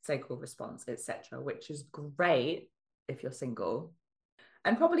intuition, sacral response, etc., which is great if you're single.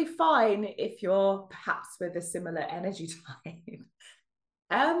 and probably fine if you're perhaps with a similar energy type.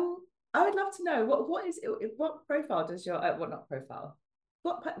 I would love to know what profile does your not profile,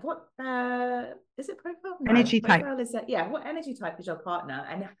 what is it profile? No, Energy type. profile is that, yeah, what energy type is your partner,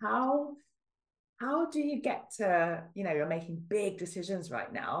 and how do you get to, you're making big decisions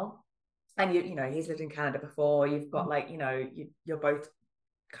right now, and he's lived in Canada before, you've got like, you're both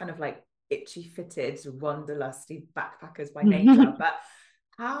kind of like itchy fitted wanderlusty backpackers by nature, but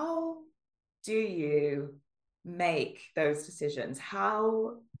how do you make those decisions?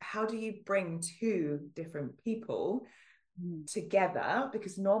 How do you bring two different people together?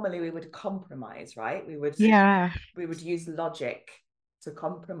 Because normally we would compromise, right? We would use logic to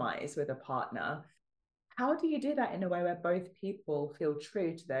compromise with a partner. How do you do that in a way where both people feel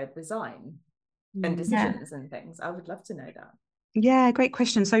true to their design and decisions and things? I would love to know that. Yeah, great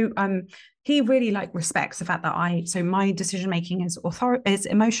question. So he really like respects the fact that my decision making is is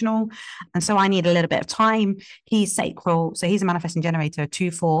emotional, and so I need a little bit of time. He's sacral, so he's a manifesting generator,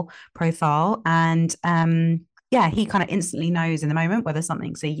 2/4 profile, and he kind of instantly knows in the moment whether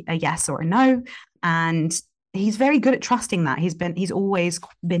something's a yes or a no, and he's very good at trusting that. He's always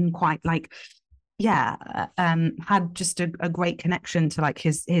been quite like had just a great connection to like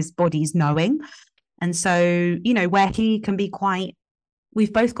his body's knowing. And so, where he can be quite,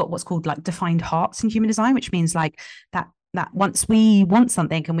 we've both got what's called like defined hearts in human design, which means like that once we want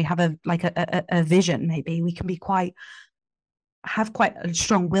something and we have a vision, maybe we can be have quite a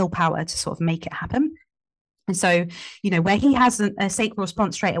strong willpower to sort of make it happen. And so, where he has a sacral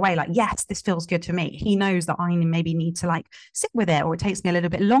response straight away, like, yes, this feels good to me. He knows that I maybe need to like sit with it, or it takes me a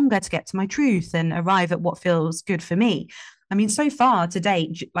little bit longer to get to my truth and arrive at what feels good for me. I mean, so far to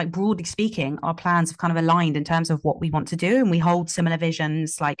date, like broadly speaking, our plans have kind of aligned in terms of what we want to do. And we hold similar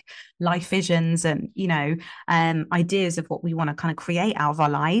visions, like life visions and, ideas of what we want to kind of create out of our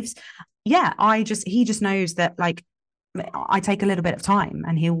lives. Yeah, he just knows that like I take a little bit of time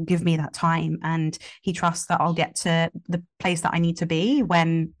and he'll give me that time, and he trusts that I'll get to the place that I need to be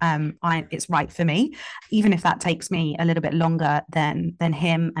when it's right for me, even if that takes me a little bit longer than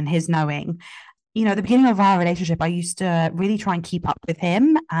him and his knowing. At the beginning of our relationship, I used to really try and keep up with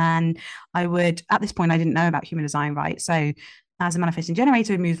him, and at this point I didn't know about human design, right? So as a manifesting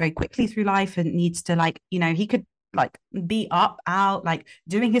generator, he moves very quickly through life and needs to like, he could like be up out like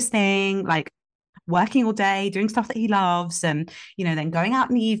doing his thing, like working all day, doing stuff that he loves, and then going out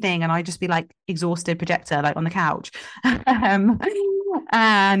in the evening, and I just be like exhausted projector like on the couch.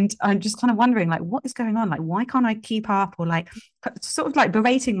 And I'm just kind of wondering like what is going on, like why can't I keep up, or like sort of like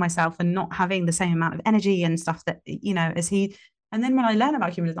berating myself and not having the same amount of energy and stuff that as he. And then when I learned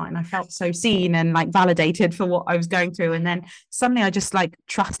about human design, I felt so seen and like validated for what I was going through, and then suddenly I just like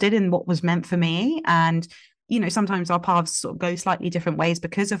trusted in what was meant for me. And sometimes our paths sort of go slightly different ways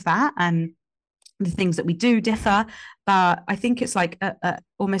because of that, and the things that we do differ, but I think it's like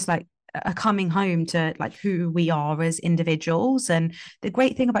almost like a coming home to like who we are as individuals. And the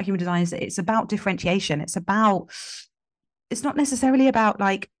great thing about human design is that it's about differentiation. It's not necessarily about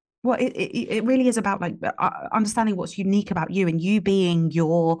like it really is about like understanding what's unique about you, and you being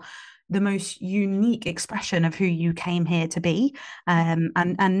the most unique expression of who you came here to be, and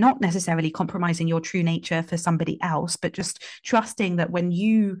not necessarily compromising your true nature for somebody else, but just trusting that when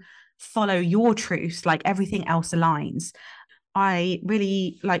you follow your truth, like everything else aligns. I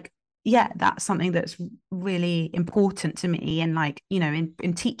really like, that's something that's really important to me. And like,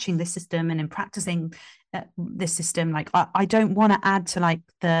 in teaching this system and in practicing this system, like I don't want to add to like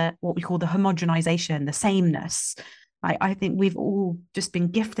what we call the homogenization, the sameness. I think we've all just been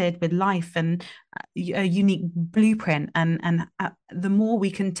gifted with life and a unique blueprint, and the more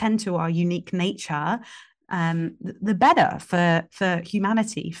we can tend to our unique nature, the better for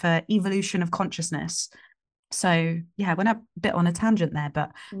humanity, for evolution of consciousness. So yeah, I went a bit on a tangent there,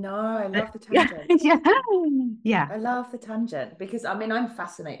 but no, I love the tangent. Yeah. I love the tangent because I mean I'm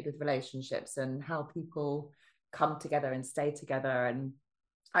fascinated with relationships and how people come together and stay together. And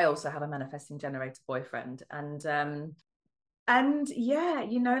I also have a manifesting generator boyfriend, and yeah,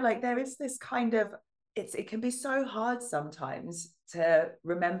 like there is this kind of, it can be so hard sometimes to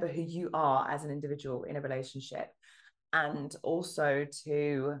remember who you are as an individual in a relationship, and also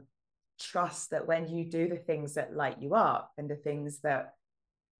to trust that when you do the things that light you up and the things that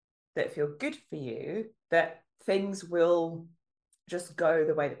feel good for you, that things will just go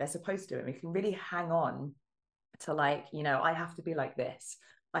the way that they're supposed to. And we can really hang on to like, I have to be like this,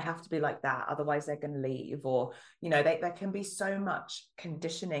 I have to be like that, otherwise they're going to leave. Or there can be so much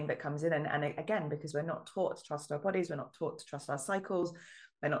conditioning that comes in, and again, because we're not taught to trust our bodies, we're not taught to trust our cycles,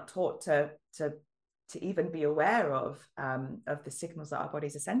 we're not taught to to even be aware of the signals that our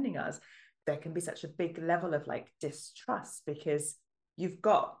bodies are sending us, there can be such a big level of like distrust, because you've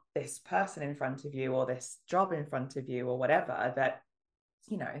got this person in front of you or this job in front of you or whatever that,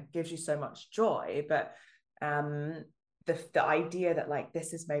 you know, gives you so much joy, but the idea that like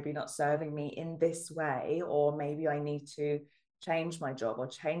this is maybe not serving me in this way, or maybe I need to change my job or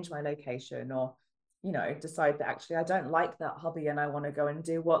change my location, or, you know, decide that actually I don't like that hobby and I want to go and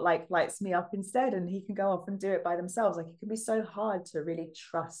do what like lights me up instead, and he can go off and do it by themselves. Like, it can be so hard to really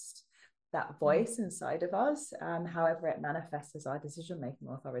trust that voice inside of us, however it manifests as our decision-making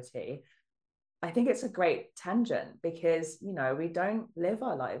authority. I think it's a great tangent because, you know, we don't live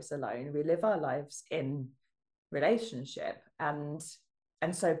our lives alone. We live our lives in relationship, and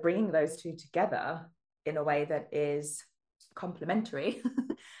so bringing those two together in a way that is complementary,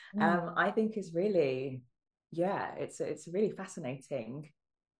 I think is really, it's a really fascinating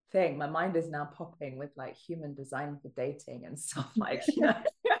thing. My mind is now popping with like human design for dating and stuff, like, you know.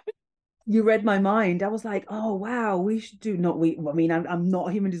 You read my mind. I was like, oh wow, we should do, not we, I mean, I'm not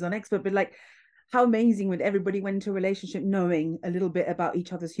a human design expert, but like, how amazing when everybody went into a relationship knowing a little bit about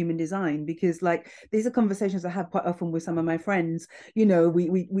each other's human design. Because like, these are conversations I have quite often with some of my friends. You know,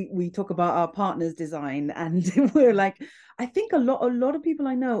 we talk about our partner's design, and we're like, I think a lot of people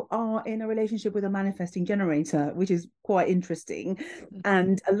I know are in a relationship with a manifesting generator, which is quite interesting.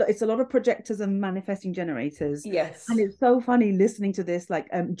 And it's a lot of projectors and manifesting generators. Yes. And it's so funny listening to this. Like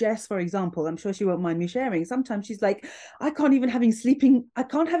Jess, for example, I'm sure she won't mind me sharing. Sometimes she's like, I can't have him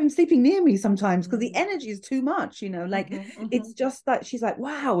sleeping near me sometimes because the energy is too much, you know, like it's just that she's like,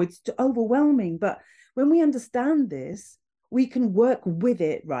 wow, it's overwhelming. But when we understand this, we can work with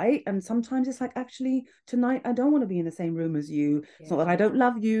it, right? And sometimes it's like, actually, tonight I don't want to be in the same room as you. It's not that I don't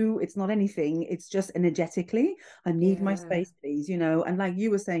love you. It's not anything. It's just energetically, I need my space, please, you know. And like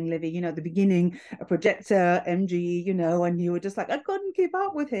you were saying, Livy, you know, at the beginning, a projector, MG, you know, and you were just like, I couldn't keep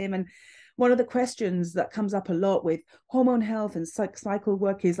up with him. And one of the questions that comes up a lot with hormone health and cycle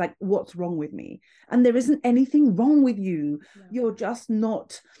work is like, what's wrong with me? And there isn't anything wrong with you. You're just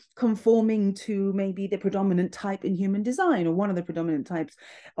not conforming to maybe the predominant type in human design, or one of the predominant types,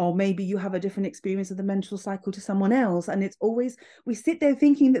 or maybe you have a different experience of the menstrual cycle to someone else. And it's always, we sit there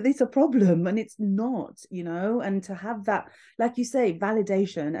thinking that it's a problem, and it's not, you know. And to have that, like you say,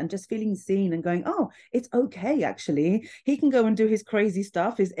 validation and just feeling seen and going, oh, it's okay, actually, he can go and do his crazy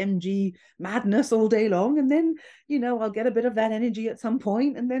stuff, his MG madness all day long, and then, you know, I'll get a bit of that energy at some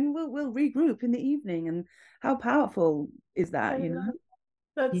point, and then we'll regroup in the evening. And how powerful is that, you know?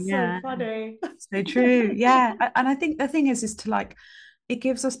 That's so funny. So true. Yeah. And I think the thing is to like, it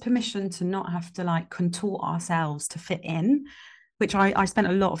gives us permission to not have to like contort ourselves to fit in, which I spent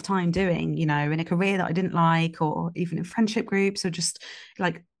a lot of time doing, you know, in a career that I didn't like, or even in friendship groups, or just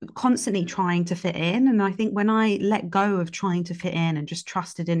like constantly trying to fit in. And I think when I let go of trying to fit in and just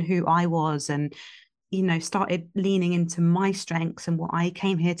trusted in who I was, and, you know, started leaning into my strengths and what I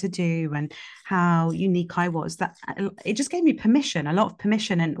came here to do and how unique I was, that it just gave me permission, a lot of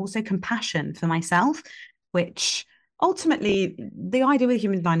permission, and also compassion for myself, which ultimately the idea with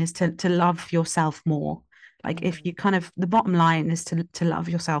human design is to love yourself more. Like, if you kind of, the bottom line is to love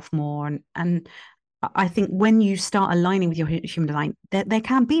yourself more. And I think when you start aligning with your human design, there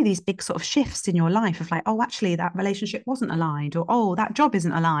can be these big sort of shifts in your life of like, oh, actually that relationship wasn't aligned, or, oh, that job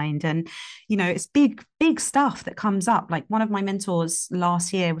isn't aligned. And, you know, it's big stuff that comes up. Like, one of my mentors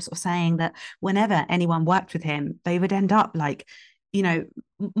last year was sort of saying that whenever anyone worked with him, they would end up like, you know,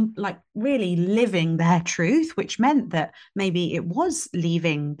 like really living their truth, which meant that maybe it was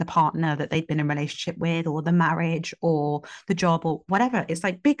leaving the partner that they'd been in a relationship with, or the marriage, or the job, or whatever. It's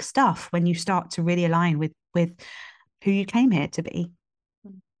like big stuff when you start to really align with who you came here to be.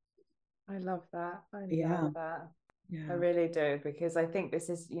 I love that. I love that. I really do, because I think this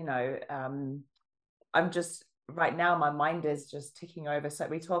is, you know, I'm just, right now my mind is just ticking over. So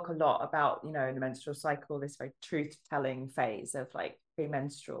we talk a lot about, you know, in the menstrual cycle, this very truth-telling phase of like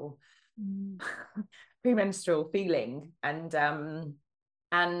premenstrual feeling.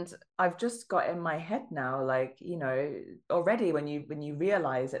 And I've just got in my head now, like, you know, already when you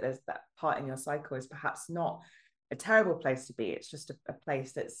realize that there's that part in your cycle is perhaps not a terrible place to be, it's just a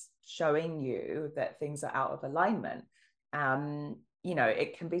place that's showing you that things are out of alignment. You know,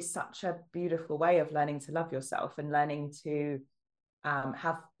 it can be such a beautiful way of learning to love yourself and learning to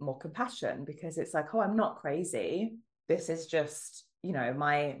have more compassion, because it's like, oh, I'm not crazy. This is just, you know,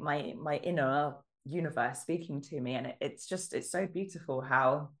 my inner universe speaking to me. And it's so beautiful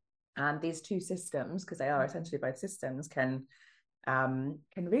how these two systems, because they are essentially both systems, can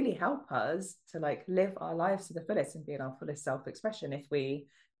really help us to like live our lives to the fullest and be in our fullest self-expression if we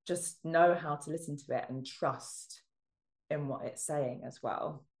just know how to listen to it and trust in what it's saying as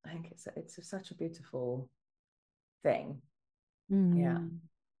well. I think it's such a beautiful thing. Yeah.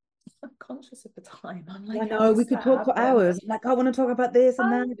 I'm conscious of the time. I'm like, I know we could talk for hours. I'm like, I want to talk about this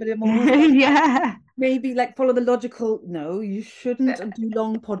and that, but I'm almost like, Yeah. maybe like follow the logical. No, you shouldn't do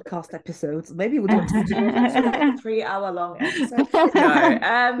long podcast episodes. Maybe we'll do a 3-hour long episode.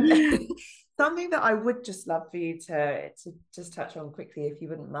 No, something that I would just love for you to just touch on quickly, if you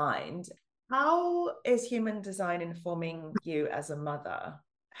wouldn't mind. How is human design informing you as a mother?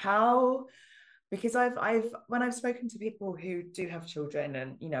 How, because I've when I've spoken to people who do have children,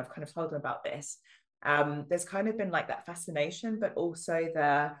 and I've kind of told them about this, there's kind of been like that fascination, but also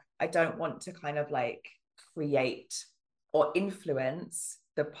I don't want to kind of like create or influence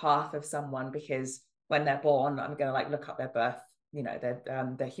the path of someone, because when they're born, I'm going to like look up their birth,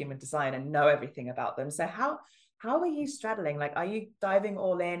 their human design, and know everything about them. So how are you straddling? Like, are you diving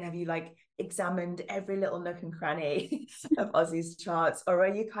all in? Have you like examined every little nook and cranny of Ozzy's charts, or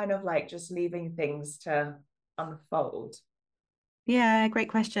are you kind of like just leaving things to unfold? Yeah, great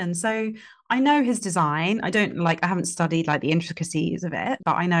question. So I know his design. I haven't studied like the intricacies of it,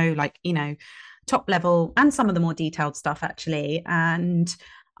 but I know like, top level and some of the more detailed stuff actually. And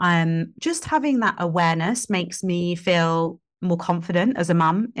just having that awareness makes me feel more confident as a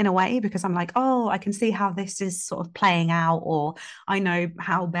mum in a way, because I'm like, oh, I can see how this is sort of playing out, or I know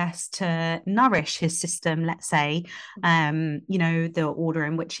how best to nourish his system, let's say, the order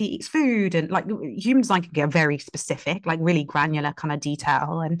in which he eats food, and like human design can get very specific, like really granular kind of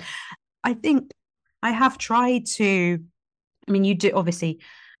detail. And I think I have tried to, I mean, you do obviously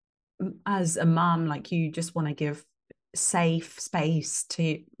as a mum, like you just want to give safe space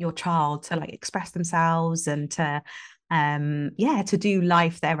to your child to like express themselves and to do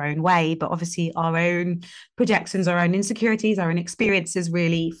life their own way, but obviously our own projections, our own insecurities, our own experiences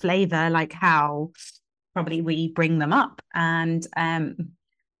really flavor like how probably we bring them up. And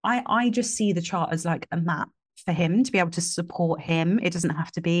I just see the chart as like a map for him to be able to support him. It doesn't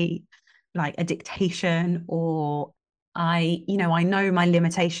have to be like a dictation, or I know my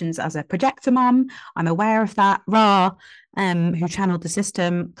limitations as a projector mum. I'm aware of that. Ra, who channeled the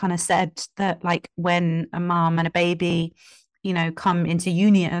system, kind of said that like when a mum and a baby, come into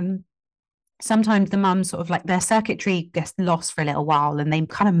union, sometimes the mum sort of like their circuitry gets lost for a little while and they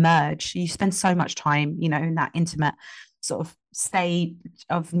kind of merge. You spend so much time, in that intimate sort of state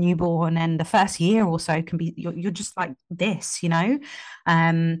of newborn, and the first year or so can be you're just like this,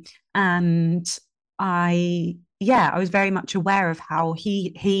 and I was very much aware of how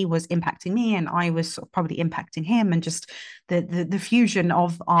he was impacting me, and I was sort of probably impacting him, and just the fusion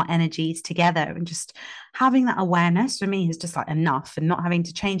of our energies together, and just having that awareness for me is just like enough, and not having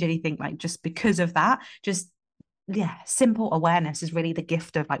to change anything like just because of that. Just simple awareness is really the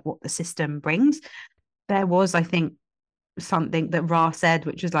gift of like what the system brings. There was, I think, something that Ra said,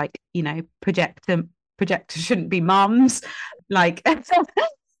 which was like, projectors shouldn't be mums. Like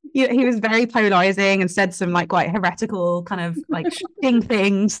he was very polarizing and said some like quite heretical kind of like shocking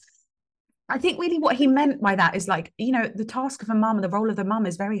things. I think really what he meant by that is like, the task of a mum and the role of the mum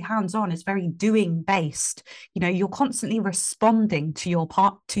is very hands-on, it's very doing based. You're constantly responding to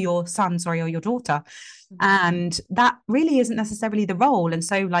your son, sorry, or your daughter. And that really isn't necessarily the role. And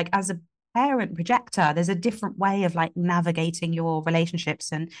so like as a parent projector, there's a different way of like navigating your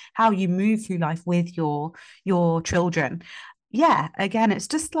relationships and how you move through life with your children. Again, it's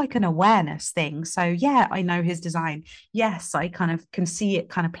just like an awareness thing. So I know his design. Yes, I kind of can see it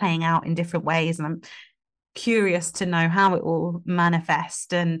kind of playing out in different ways, and I'm curious to know how it will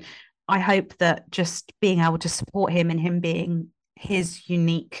manifest. And I hope that just being able to support him and him being his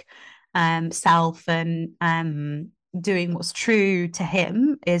unique self, and doing what's true to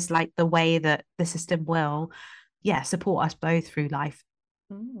him is like the way that the system will support us both through life.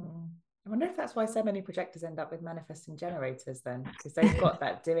 I wonder if that's why so many projectors end up with manifesting generators then, because they've got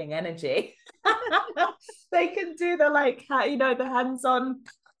that doing energy. They can do the like, the hands-on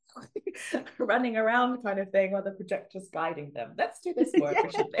running around kind of thing, while the projector's guiding them. Let's do this more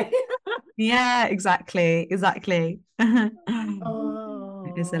efficiently. Exactly. Oh,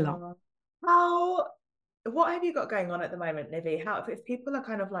 It is a lot. What have you got going on at the moment, Livy? How, if people are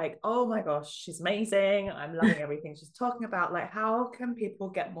kind of like, oh my gosh, she's amazing, I'm loving everything she's talking about, like how can people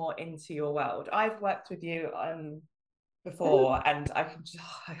get more into your world? I've worked with you before, and I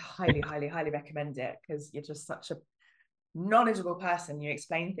highly, highly, highly recommend it, because you're just such a knowledgeable person. You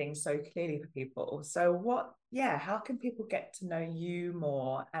explain things so clearly for people. So how can people get to know you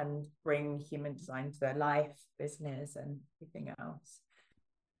more and bring human design to their life, business, and everything else?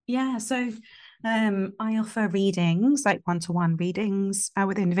 Yeah, so I offer readings, like one-to-one readings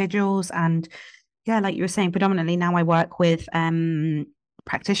with individuals. And yeah, like you were saying, predominantly now I work with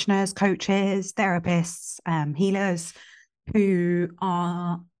practitioners, coaches, therapists, healers who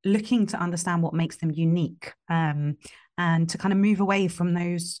are looking to understand what makes them unique, and to kind of move away from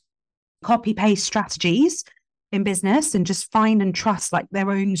those copy paste strategies in business and just find and trust like their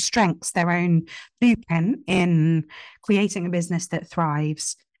own strengths, their own blueprint in creating a business that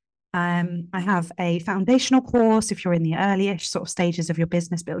thrives. I have a foundational course if you're in the early-ish sort of stages of your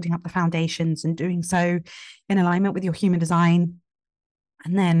business, building up the foundations and doing so in alignment with your human design.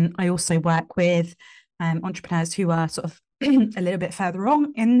 And then I also work with entrepreneurs who are sort of a little bit further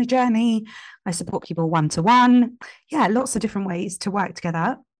on in the journey. I support people one-to-one. Yeah, lots of different ways to work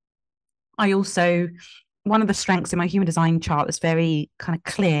together. I also, one of the strengths in my human design chart that's very kind of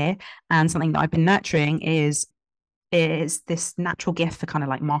clear and something that I've been nurturing is this natural gift for kind of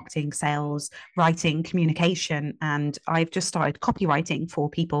like marketing, sales, writing, communication. And I've just started copywriting for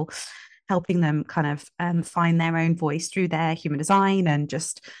people, helping them kind of find their own voice through their human design. And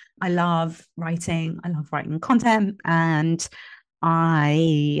just, I love writing content. And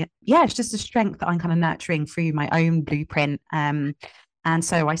it's just a strength that I'm kind of nurturing through my own blueprint. And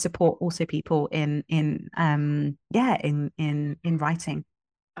so I support also people in writing.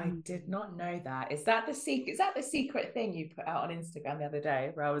 I did not know that. Is that the secret? Is that the secret thing you put out on Instagram the other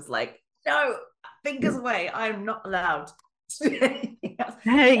day where I was like, no, fingers away. I'm not allowed.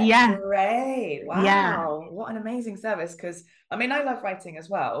 Yeah. Great. Wow. Yeah. What an amazing service. Because I mean, I love writing as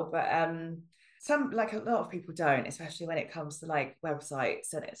well, but some, like, a lot of people don't, especially when it comes to like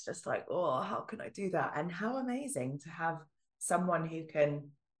websites, and it's just like, oh, how can I do that? And how amazing to have someone who can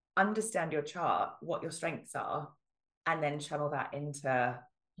understand your chart, what your strengths are, and then channel that into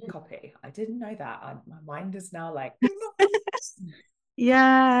copy. I didn't know that. My mind is now like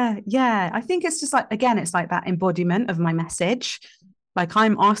yeah, I think it's just like, again, it's like that embodiment of my message. Like,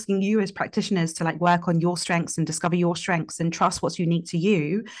 I'm asking you as practitioners to like work on your strengths and discover your strengths and trust what's unique to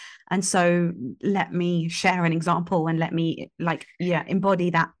you. And so let me share an example and let me embody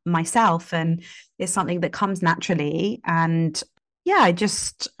that myself. And it's something that comes naturally. And yeah, I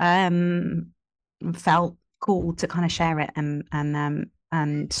just felt cool to kind of share it and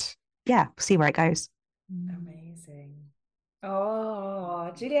yeah, see where it goes. Amazing.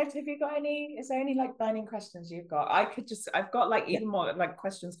 Oh, Juliet, have you got any? Is there any like burning questions you've got? I've got like even more like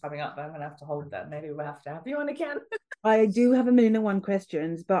questions coming up, but I'm gonna have to hold them. Maybe we'll have to have you on again. I do have a million and one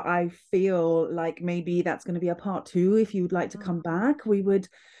questions, but I feel like maybe that's going to be a part two. If you would like to come back, we would,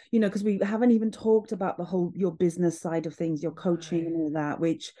 because we haven't even talked about the whole your business side of things, your coaching and all that,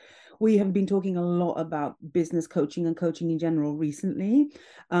 which we have been talking a lot about business coaching and coaching in general recently.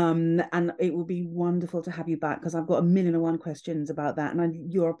 And it will be wonderful to have you back because I've got a million and one questions about that.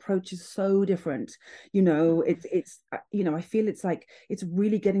 And your approach is so different. I feel it's like it's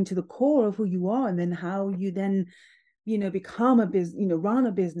really getting to the core of who you are and then how you then become a business, run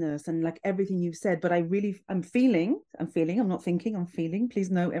a business and like everything you've said. But I'm feeling, I'm not thinking, I'm feeling,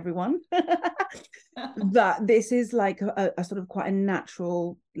 please know everyone, that this is like a sort of quite a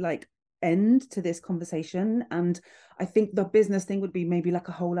natural like end to this conversation. And I think the business thing would be maybe like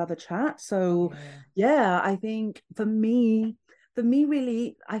a whole other chat. So yeah, I think for me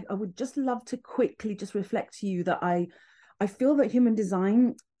really, I would just love to quickly just reflect to you that I feel that human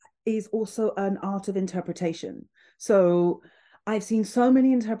design is also an art of interpretation. So I've seen so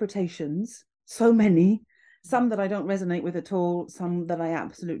many interpretations, so many, some that I don't resonate with at all, some that I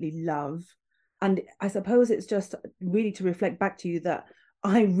absolutely love. And I suppose it's just really to reflect back to you that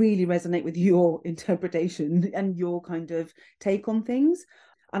I really resonate with your interpretation and your kind of take on things.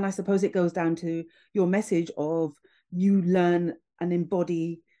 And I suppose it goes down to your message of you learn and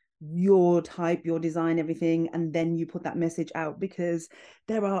embody your type, your design, everything, and then you put that message out, because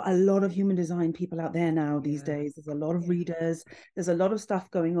there are a lot of human design people out there now these days. There's a lot of readers, there's a lot of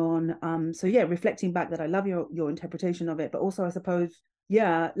stuff going on. So yeah, reflecting back that I love your interpretation of it, but also I suppose,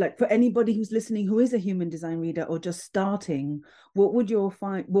 yeah, like for anybody who's listening who is a human design reader or just starting, what would your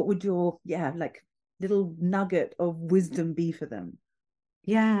like little nugget of wisdom be for them?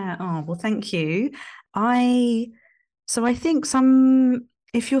 Yeah. Oh, well, thank you. So I think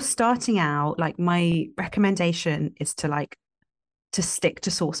if you're starting out, like my recommendation is to stick to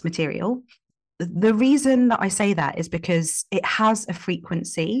source material. The reason that I say that is because it has a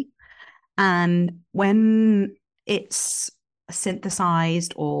frequency, and when it's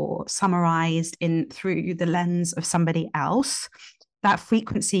synthesized or summarized in through the lens of somebody else, that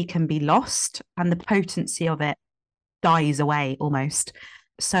frequency can be lost and the potency of it dies away almost.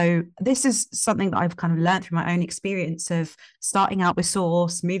 So this is something that I've kind of learned through my own experience of starting out with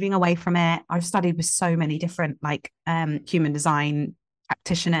Source, moving away from it. I've studied with so many different like human design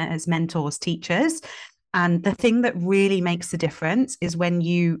practitioners, mentors, teachers. And the thing that really makes the difference is when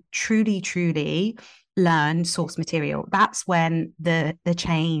you truly learn source material. That's when the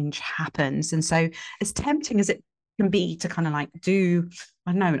change happens. And so as tempting as it can be to kind of like do,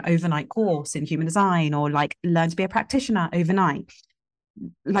 I don't know, an overnight course in human design or like learn to be a practitioner overnight,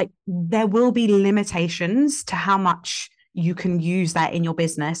 like there will be limitations to how much you can use that in your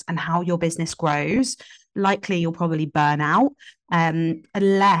business and how your business grows. Likely you'll probably burn out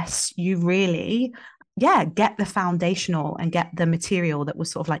unless you really get the foundational and get the material that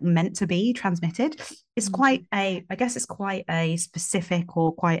was sort of like meant to be transmitted. It's quite a, I guess it's quite a specific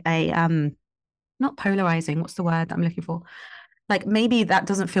or quite a not polarizing, what's the word that I'm looking for, like maybe that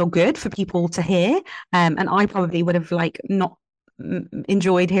doesn't feel good for people to hear, and I probably would have like not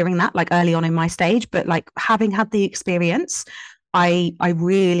enjoyed hearing that like early on in my stage, but like having had the experience, I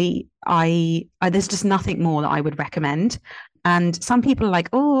really there's just nothing more that I would recommend. And some people are like,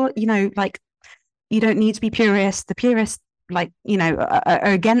 oh, you know, like you don't need to be purist. The purists, like, you know,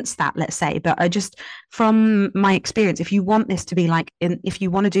 are against that, let's say. But I just, from my experience, if you want this to be like, if you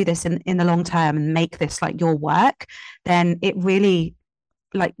want to do this in the long term and make this like your work, then it really,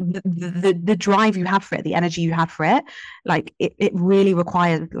 like the drive you have for it, the energy you have for it, like it really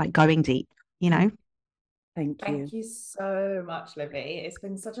requires like going deep, you know. Thank you so much, Livy. It's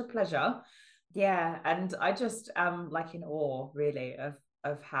been such a pleasure. Yeah, and I just am like in awe really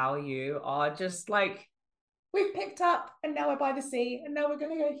of how you are just like, we've picked up and now we're by the sea and now we're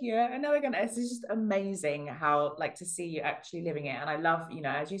going to go here and now we're going to, it's just amazing how like to see you actually living it. And I love, you know,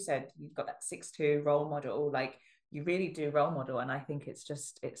 as you said, you've got that 6'2" role model, like you really do role model. And I think it's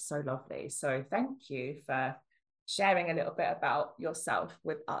so lovely. So thank you for sharing a little bit about yourself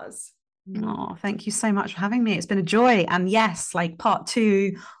with us. Oh, thank you so much for having me. It's been a joy. And yes, like part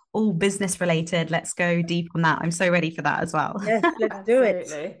 2, all business related. Let's go deep on that. I'm so ready for that as well. Yes, let's do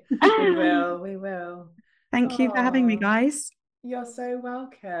it. We will. Thank you for having me, guys. You're so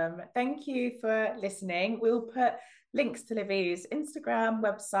welcome. Thank you for listening. We'll put links to Livy's Instagram,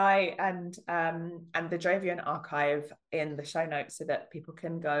 website, and the Jovian archive in the show notes so that people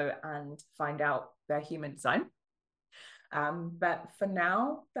can go and find out their human design. But for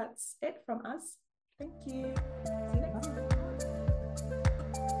now, that's it from us. Thank you. See you next time.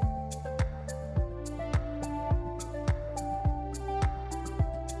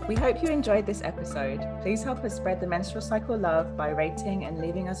 We hope you enjoyed this episode. Please help us spread the menstrual cycle love by rating and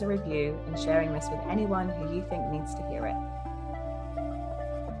leaving us a review and sharing this with anyone who you think needs to hear it.